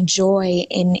beauty and joy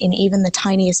in even the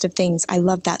tiniest of things. I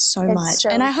love that so much.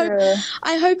 And I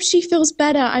hope she feels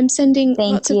better. I'm sending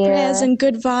lots of prayers and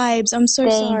good vibes. I'm so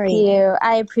sorry. Thank you.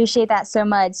 I appreciate that so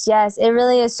much. Yes, it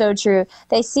really is so true.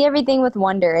 They see everything with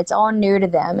wonder. It's all new to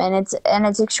them, and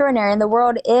it's extraordinary. And the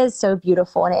world is so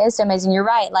beautiful, and it is so amazing. You're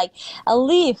right. Like, a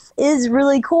leaf is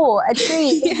really cool. A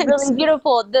tree is really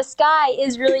beautiful. The sky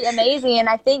is really amazing. And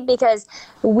I think because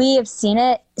we have seen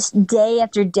it day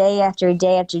after day after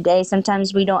day after day,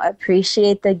 sometimes we don't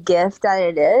appreciate the gift that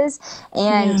it is.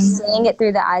 And seeing it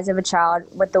through the eyes of a child,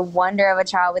 with the wonder of a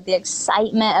child, with the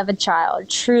excitement of a child,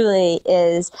 truly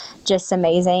is just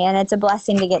amazing. And it's a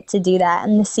blessing to get to do that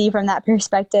and to see from that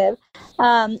perspective.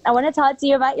 I want to talk to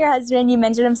you about your husband. You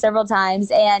mentioned him several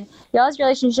times, and y'all's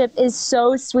relationship is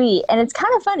so sweet. And it's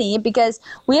kind of funny because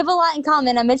we have a lot in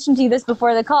common. I mentioned to you this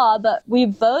before the call, but we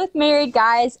both married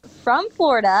guys from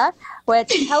Florida,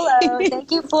 which, hello, thank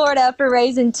you, Florida, for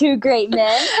raising two great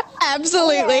men.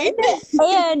 Absolutely.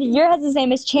 And your husband's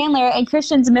name is Chandler, and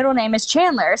Christian's middle name is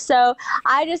Chandler. So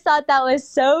I just thought that was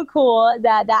so cool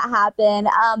that happened.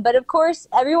 But of course,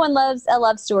 everyone loves a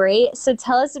love story. So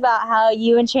tell us about how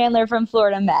you and Chandler from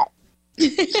Florida met.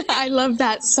 I love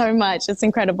that so much. It's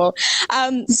incredible.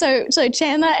 So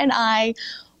Chandler and I,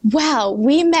 wow,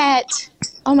 we met,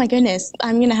 oh my goodness,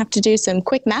 I'm going to have to do some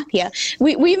quick math here.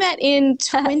 We met in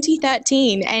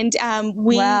 2013, and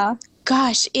wow.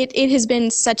 Gosh, it has been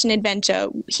such an adventure.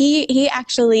 He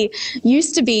actually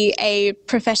used to be a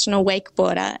professional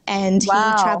wakeboarder, and he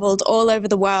traveled all over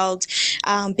the world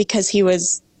because he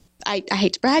was, I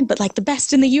hate to brag, but like the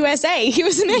best in the USA. He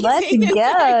was amazing. Let's go.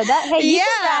 You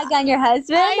can brag on your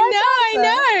husband. I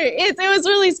know. It was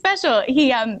really special.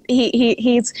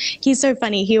 He's so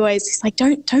funny. He's like,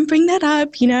 don't bring that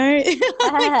up, you know.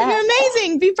 Like, you're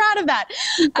amazing. Be proud of that.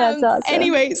 That's awesome.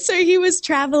 Anyway, so he was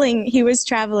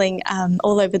traveling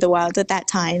all over the world at that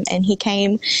time, and he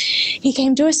came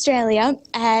to Australia,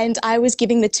 and I was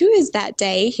giving the tours that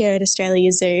day here at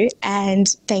Australia Zoo, and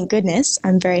thank goodness,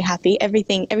 I'm very happy.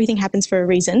 Everything happens for a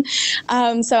reason.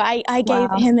 So I gave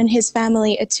him and his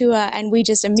family a tour, and we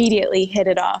just immediately hit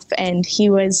it off, and he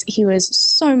was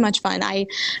so much fun. I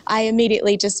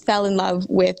immediately just fell in love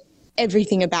with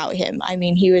everything about him. I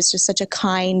mean, he was just such a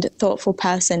kind, thoughtful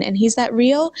person, and he's that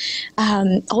real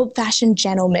old-fashioned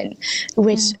gentleman,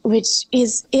 which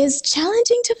is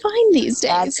challenging to find these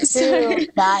days. That's true.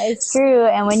 That is true.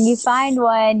 And when you find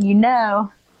one, you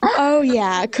know. Oh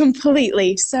yeah,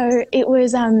 completely. So it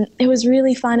was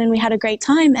really fun, and we had a great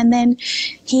time. And then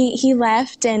he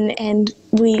left, and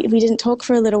we didn't talk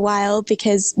for a little while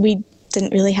because we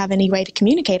didn't really have any way to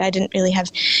communicate. I didn't really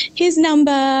have his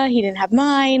number. He didn't have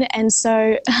mine. And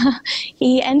so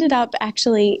he ended up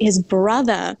actually, his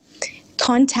brother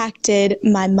contacted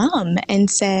my mum and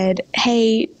said,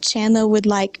 hey, Chandler would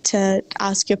like to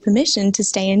ask your permission to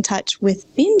stay in touch with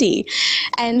Bindi.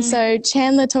 And so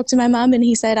Chandler talked to my mum, and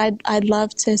he said, I'd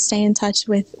love to stay in touch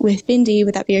with Bindi.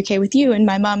 Would that be okay with you? And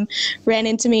my mum ran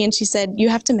into me and she said, you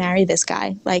have to marry this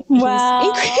guy. Like,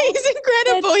 wow. he's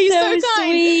incredible. That's he's so so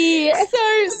kind. sweet.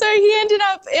 So he ended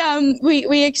up,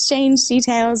 we exchanged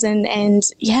details and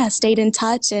yeah, stayed in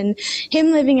touch. And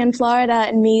him living in Florida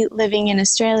and me living in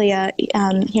Australia,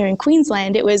 here in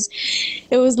Queensland, it was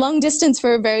long distance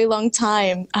for a very long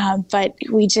time, but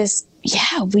we just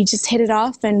hit it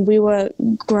off, and we were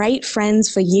great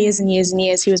friends for years and years and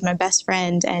years. He was my best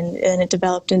friend, and it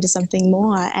developed into something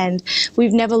more, and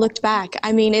we've never looked back.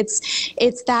 I mean, it's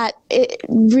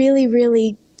really,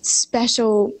 really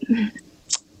special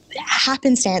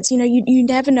happenstance. You know, you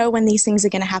never know when these things are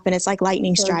going to happen. It's like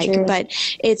lightning strike, but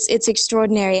it's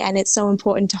extraordinary, and it's so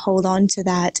important to hold on to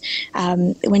that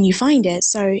when you find it.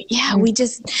 So yeah,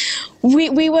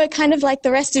 we were kind of like,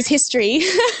 the rest is history.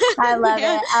 I love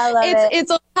it. I love it.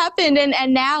 It's all happened,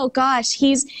 and now, gosh,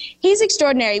 he's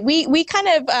extraordinary. We kind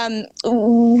of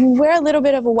we're a little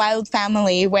bit of a wild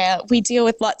family where we deal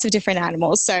with lots of different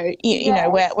animals. So you know,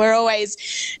 we're always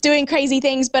doing crazy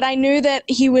things. But I knew that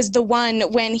he was the one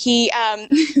when he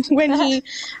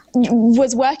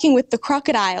was working with the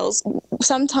crocodiles.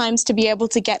 Sometimes to be able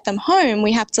to get them home,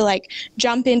 we have to like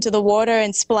jump into the water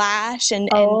and splash and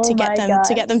to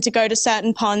get them to go to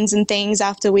certain ponds and things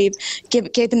after we've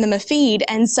given them a feed.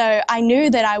 And so I knew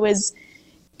that I was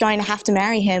going to have to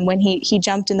marry him when he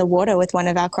jumped in the water with one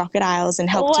of our crocodiles and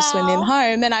helped to swim him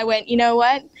home. And I went, you know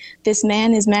what? This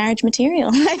man is marriage material.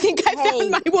 I think I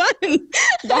found my one.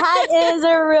 That is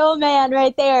a real man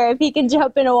right there, if he can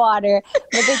jump in the water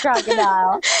with a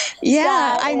crocodile.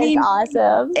 Yeah, I mean,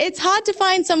 awesome. It's hard to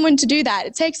find someone to do that.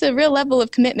 It takes a real level of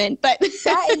commitment, but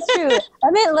that is true. I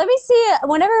mean, let me see.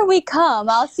 Whenever we come,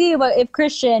 I'll see if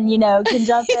Christian, can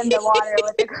jump in the water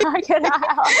with the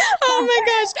crocodile. Oh my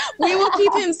gosh, we will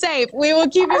keep him safe. We will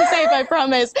keep him safe, I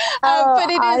promise. But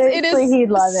it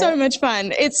is so much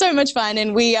fun. It's so much fun,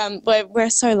 and we're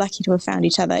so lucky to have found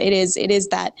each other. It is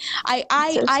that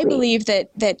I believe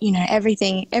that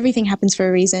everything happens for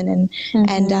a reason,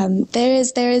 and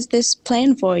there is this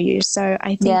plan for you. So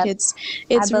I think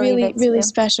it's really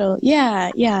special. Yeah.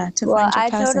 To find your person. I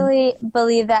totally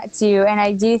believe that too, and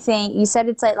I do think you said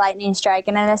it's like lightning strike,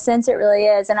 and in a sense it really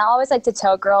is. And I always like to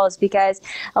tell girls, because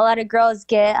a lot of girls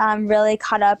get really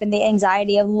caught up in the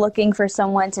anxiety of looking for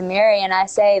someone to marry, and I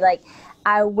say, like,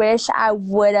 I wish I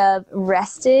would have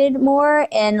rested more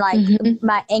in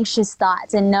my anxious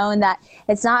thoughts, and known that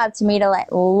it's not up to me to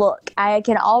look. I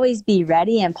can always be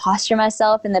ready and posture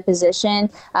myself in the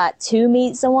position to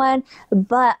meet someone.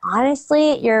 But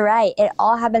honestly, you're right. It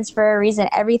all happens for a reason.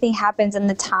 Everything happens in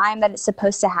the time that it's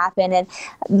supposed to happen. And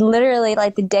literally,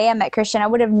 the day I met Christian, I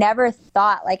would have never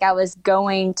thought I was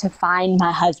going to find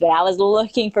my husband. I was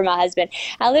looking for my husband.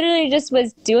 I literally just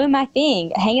was doing my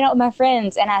thing, hanging out with my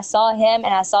friends, and I saw him. And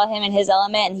I saw him in his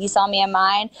element, and he saw me in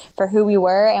mine for who we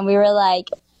were. And we were like,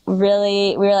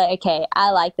 okay,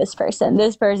 I like this person.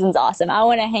 This person's awesome. I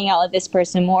want to hang out with this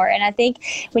person more. And I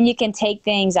think when you can take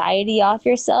the anxiety off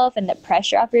yourself and the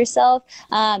pressure off yourself,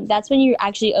 that's when you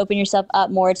actually open yourself up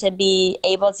more to be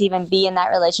able to even be in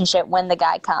that relationship when the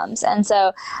guy comes. And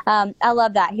so I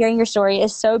love that. Hearing your story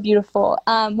is so beautiful.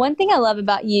 One thing I love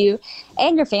about you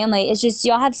and your family is just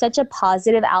y'all have such a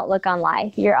positive outlook on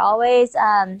life. You're always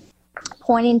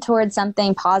pointing towards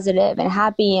something positive and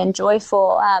happy and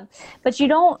joyful, but you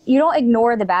don't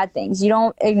ignore the bad things. You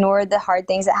don't ignore the hard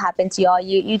things that happen to y'all.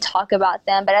 You talk about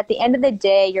them, but at the end of the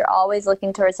day, you're always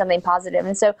looking towards something positive.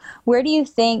 And so, where do you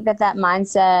think that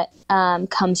mindset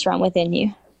comes from within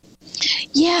you?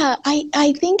 Yeah,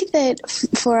 I think that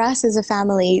for us as a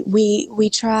family, we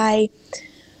try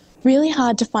really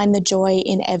hard to find the joy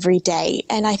in every day.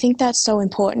 And I think that's so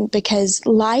important, because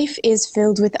life is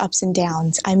filled with ups and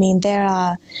downs. I mean,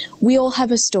 we all have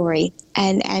a story,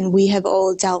 and we have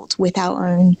all dealt with our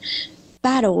own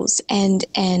battles and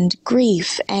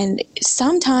grief. And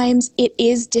sometimes it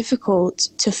is difficult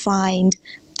to find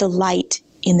the light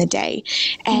in the day.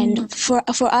 And for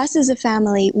us as a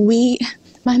family,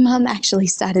 my mom actually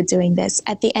started doing this.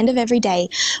 At the end of every day,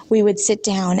 we would sit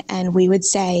down and we would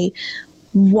say,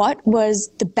 what was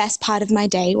the best part of my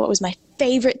day? What was my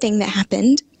favorite thing that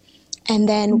happened? And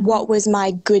then what was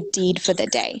my good deed for the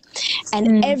day?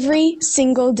 And every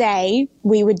single day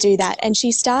we would do that. And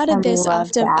she started this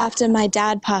after my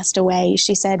dad passed away.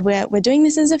 She said, we're doing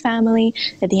this as a family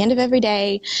at the end of every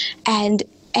day. And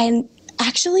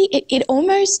actually it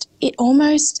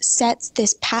almost sets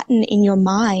this pattern in your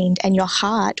mind and your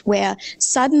heart where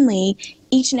suddenly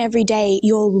each and every day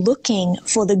you're looking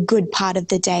for the good part of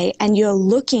the day and you're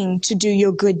looking to do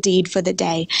your good deed for the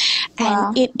day.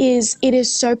 And it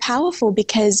is so powerful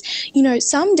because, you know,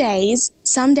 some days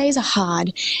are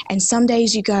hard and some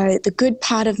days you go, the good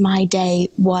part of my day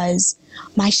was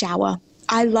my shower.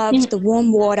 I loved the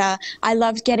warm water. I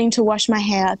loved getting to wash my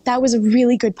hair. That was a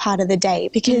really good part of the day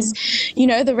because, you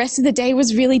know, the rest of the day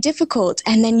was really difficult.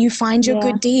 And then you find your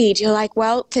good deed. You're like,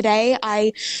 well, today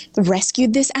I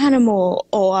rescued this animal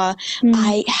or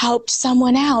I helped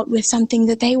someone out with something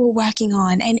that they were working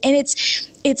on. And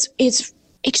it's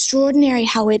extraordinary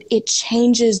how it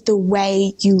changes the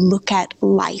way you look at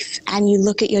life and you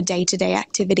look at your day-to-day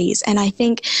activities. And I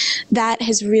think that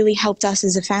has really helped us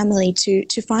as a family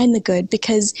to find the good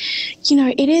because, you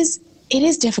know, it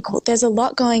is difficult. There's a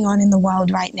lot going on in the world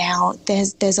right now.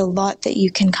 There's a lot that you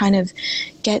can kind of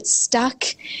get stuck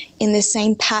in the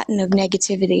same pattern of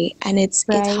negativity, and it's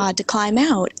hard to climb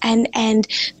out. And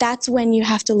that's when you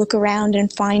have to look around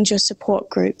and find your support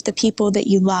group, the people that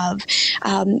you love,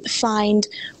 find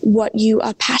what you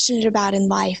are passionate about in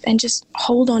life, and just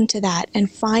hold on to that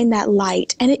and find that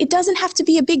light. And it doesn't have to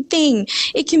be a big thing.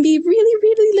 It can be really,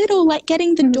 really little, like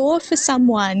getting the door for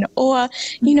someone, or,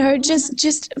 you know,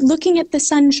 just looking at the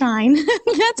sunshine.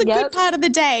 That's a good part of the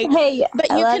day. Hey, but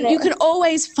you can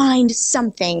always find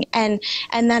something, and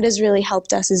that has really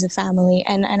helped us as a family.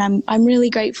 And I'm really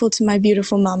grateful to my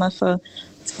beautiful mama for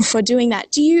doing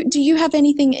that. Do you have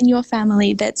anything in your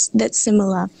family that's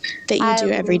similar that you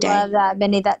do every day? I love that,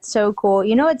 Benny. That's so cool.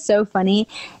 You know what's so funny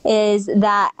is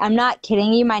that I'm not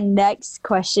kidding you. My next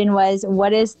question was,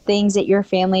 what is things that your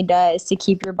family does to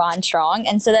keep your bond strong?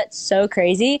 And so that's so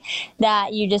crazy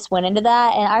that you just went into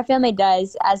that. And our family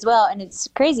does as well. And it's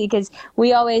crazy because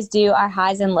we always do our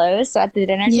highs and lows. So at the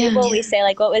dinner table, we say,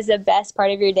 like, what was the best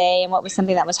part of your day and what was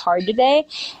something that was hard today?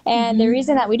 And the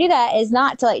reason that we do that is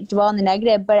not to, like, dwell on the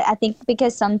negative, but I think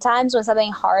because sometimes when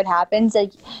something hard happens,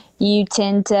 like, you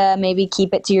tend to maybe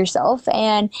keep it to yourself,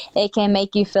 and it can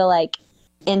make you feel like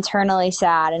internally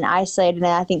sad and isolated. And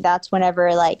I think that's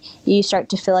whenever, like, you start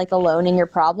to feel like alone in your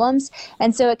problems.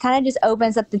 And so it kind of just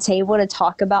opens up the table to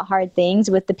talk about hard things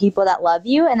with the people that love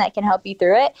you and that can help you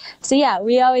through it. So yeah,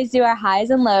 we always do our highs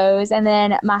and lows. And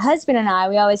then my husband and I,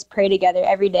 we always pray together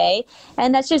every day.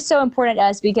 And that's just so important to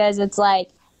us because it's like,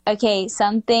 okay,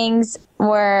 some things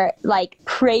were like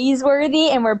praiseworthy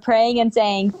and we're praying and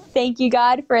saying, thank you,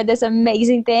 God, for this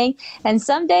amazing thing. And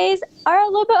some days are a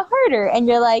little bit harder and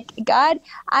you're like, God,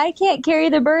 I can't carry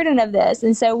the burden of this.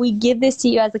 And so we give this to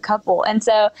you as a couple. And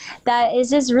so that is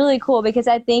just really cool because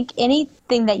I think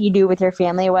anything that you do with your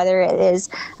family, whether it is,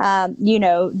 you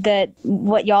know,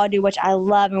 what y'all do, which I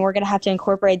love, and we're going to have to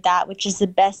incorporate that, which is the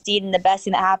best deed and the best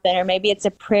thing that happened, or maybe it's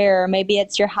a prayer, or maybe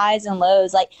it's your highs and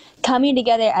lows, like coming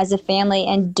together as a family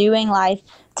and doing life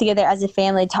together as a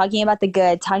family, talking about the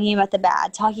good, talking about the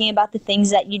bad, talking about the things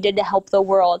that you did to help the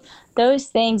world. Those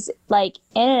things, like,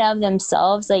 in and of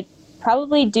themselves, like,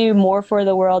 probably do more for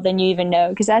the world than you even know.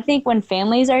 Because I think when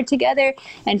families are together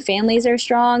and families are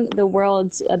strong, the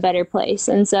world's a better place.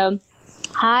 And so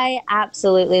I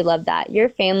absolutely love that. Your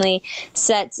family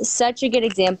sets such a good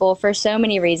example for so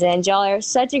many reasons. Y'all are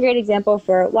such a great example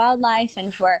for wildlife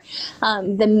and for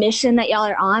the mission that y'all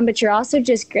are on, but you're also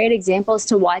just great examples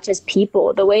to watch as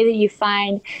people. The way that you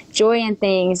find joy in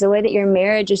things, the way that your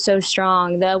marriage is so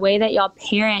strong, the way that y'all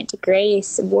parent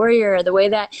Grace, Warrior, the way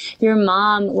that your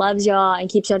mom loves y'all and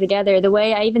keeps y'all together, the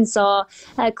way I even saw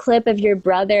a clip of your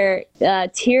brother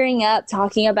tearing up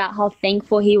talking about how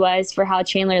thankful he was for how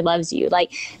Chandler loves you. Like,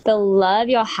 the love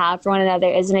y'all have for one another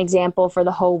is an example for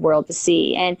the whole world to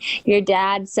see. And your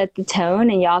dad set the tone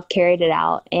and y'all have carried it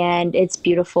out, and it's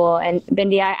beautiful. And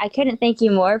Bendy, I couldn't thank you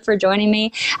more for joining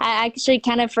me. I actually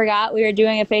kind of forgot we were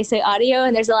doing a Face-to-Face audio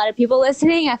and there's a lot of people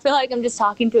listening. I feel like I'm just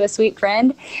talking to a sweet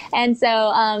friend. And so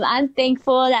I'm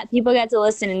thankful that people got to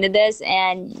listen into this,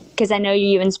 and because I know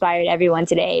you inspired everyone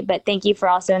today, but thank you for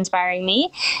also inspiring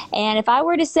me. And if I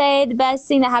were to say the best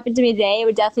thing that happened to me today, it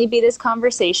would definitely be this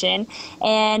conversation.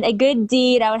 And a good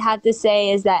deed, I would have to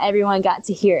say, is that everyone got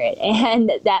to hear it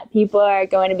and that people are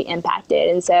going to be impacted.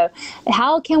 And so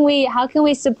how can we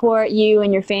support you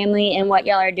and your family and what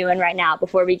y'all are doing right now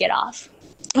before we get off?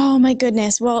 Oh my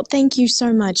goodness. Well, thank you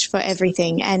so much for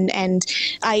everything. And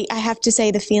I have to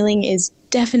say the feeling is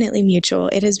definitely mutual.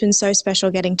 It has been so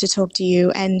special getting to talk to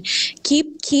you, and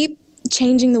keep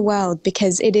changing the world,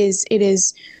 because it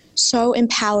is so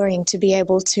empowering to be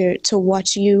able to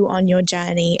watch you on your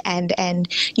journey, and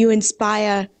you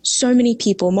inspire so many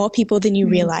people, more people than you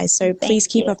realize. So please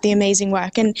keep up the amazing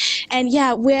work. And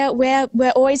yeah, we're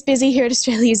always busy here at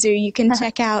Australia Zoo. You can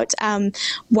check out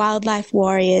Wildlife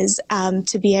Warriors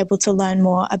to be able to learn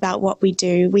more about what we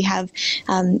do. We have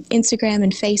Instagram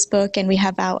and Facebook, and we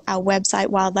have our website,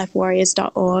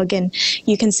 wildlifewarriors.org, and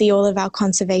you can see all of our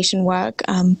conservation work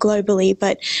globally.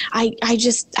 But I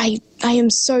am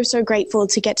so grateful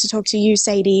to get to talk to you,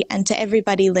 Sadie, and to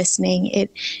everybody listening.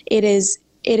 It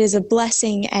is a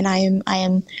blessing, and I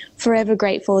am forever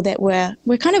grateful that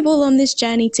we're kind of all on this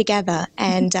journey together.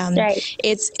 And right.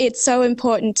 it's so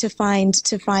important to find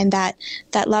that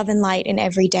love and light in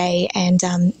every day. And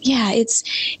it's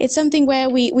something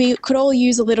where we could all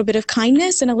use a little bit of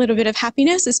kindness and a little bit of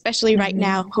happiness, especially right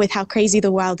now with how crazy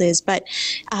the world is. But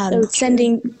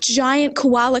sending giant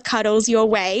koala cuddles your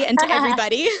way and to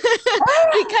everybody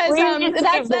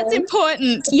because that's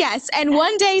important. Yes, and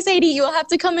one day, Sadie, you'll have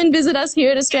to come and visit us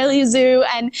here at Australia Zoo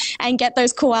and get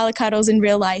those koala cuddles in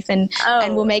real life, and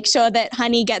we'll make sure that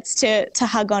Honey gets to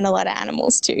hug on a lot of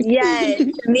animals too. Yes,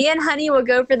 me and Honey will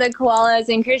go for the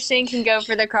koalas, and Christian can go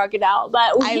for the crocodile.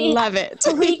 But I love it.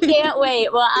 We can't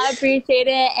wait. Well, I appreciate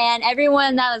it, and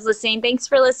everyone that was listening, thanks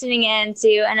for listening in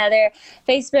to another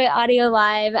Facebook Audio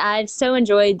Live. I've so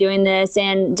enjoyed doing this,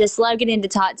 and just love getting to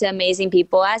talk to amazing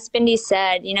people. As Bindi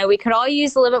said, we could all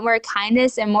use a little bit more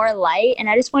kindness and more light, and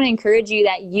I just want to encourage you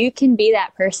that you can be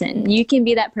that person. You can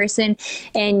be that person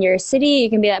in your city. You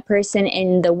can be that person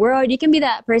in the world. You can be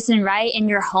that person right in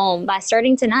your home by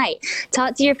starting tonight.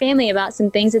 Talk to your family about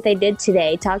some things that they did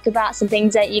today. Talk about some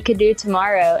things that you could do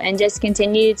tomorrow, and just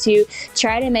continue to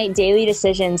try to make daily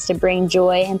decisions to bring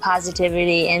joy and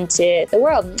positivity into the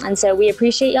world. And so we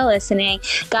appreciate y'all listening.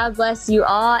 God bless you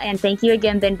all, and thank you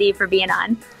again, Bindi, for being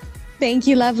on. Thank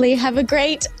you, lovely. Have a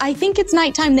great, I think it's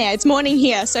nighttime there. It's morning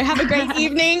here. So have a great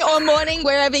evening or morning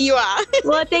wherever you are.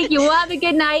 Well, thank you. We'll have a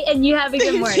good night, and you have a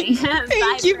good morning.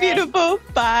 Thank you, beautiful.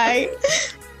 Bye.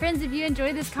 Friends, if you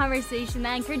enjoyed this conversation,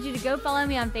 I encourage you to go follow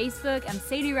me on Facebook. I'm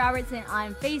Sadie Robertson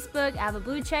on Facebook. I have a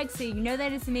blue check, so you know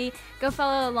that it's me. Go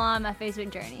follow along my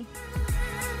Facebook journey.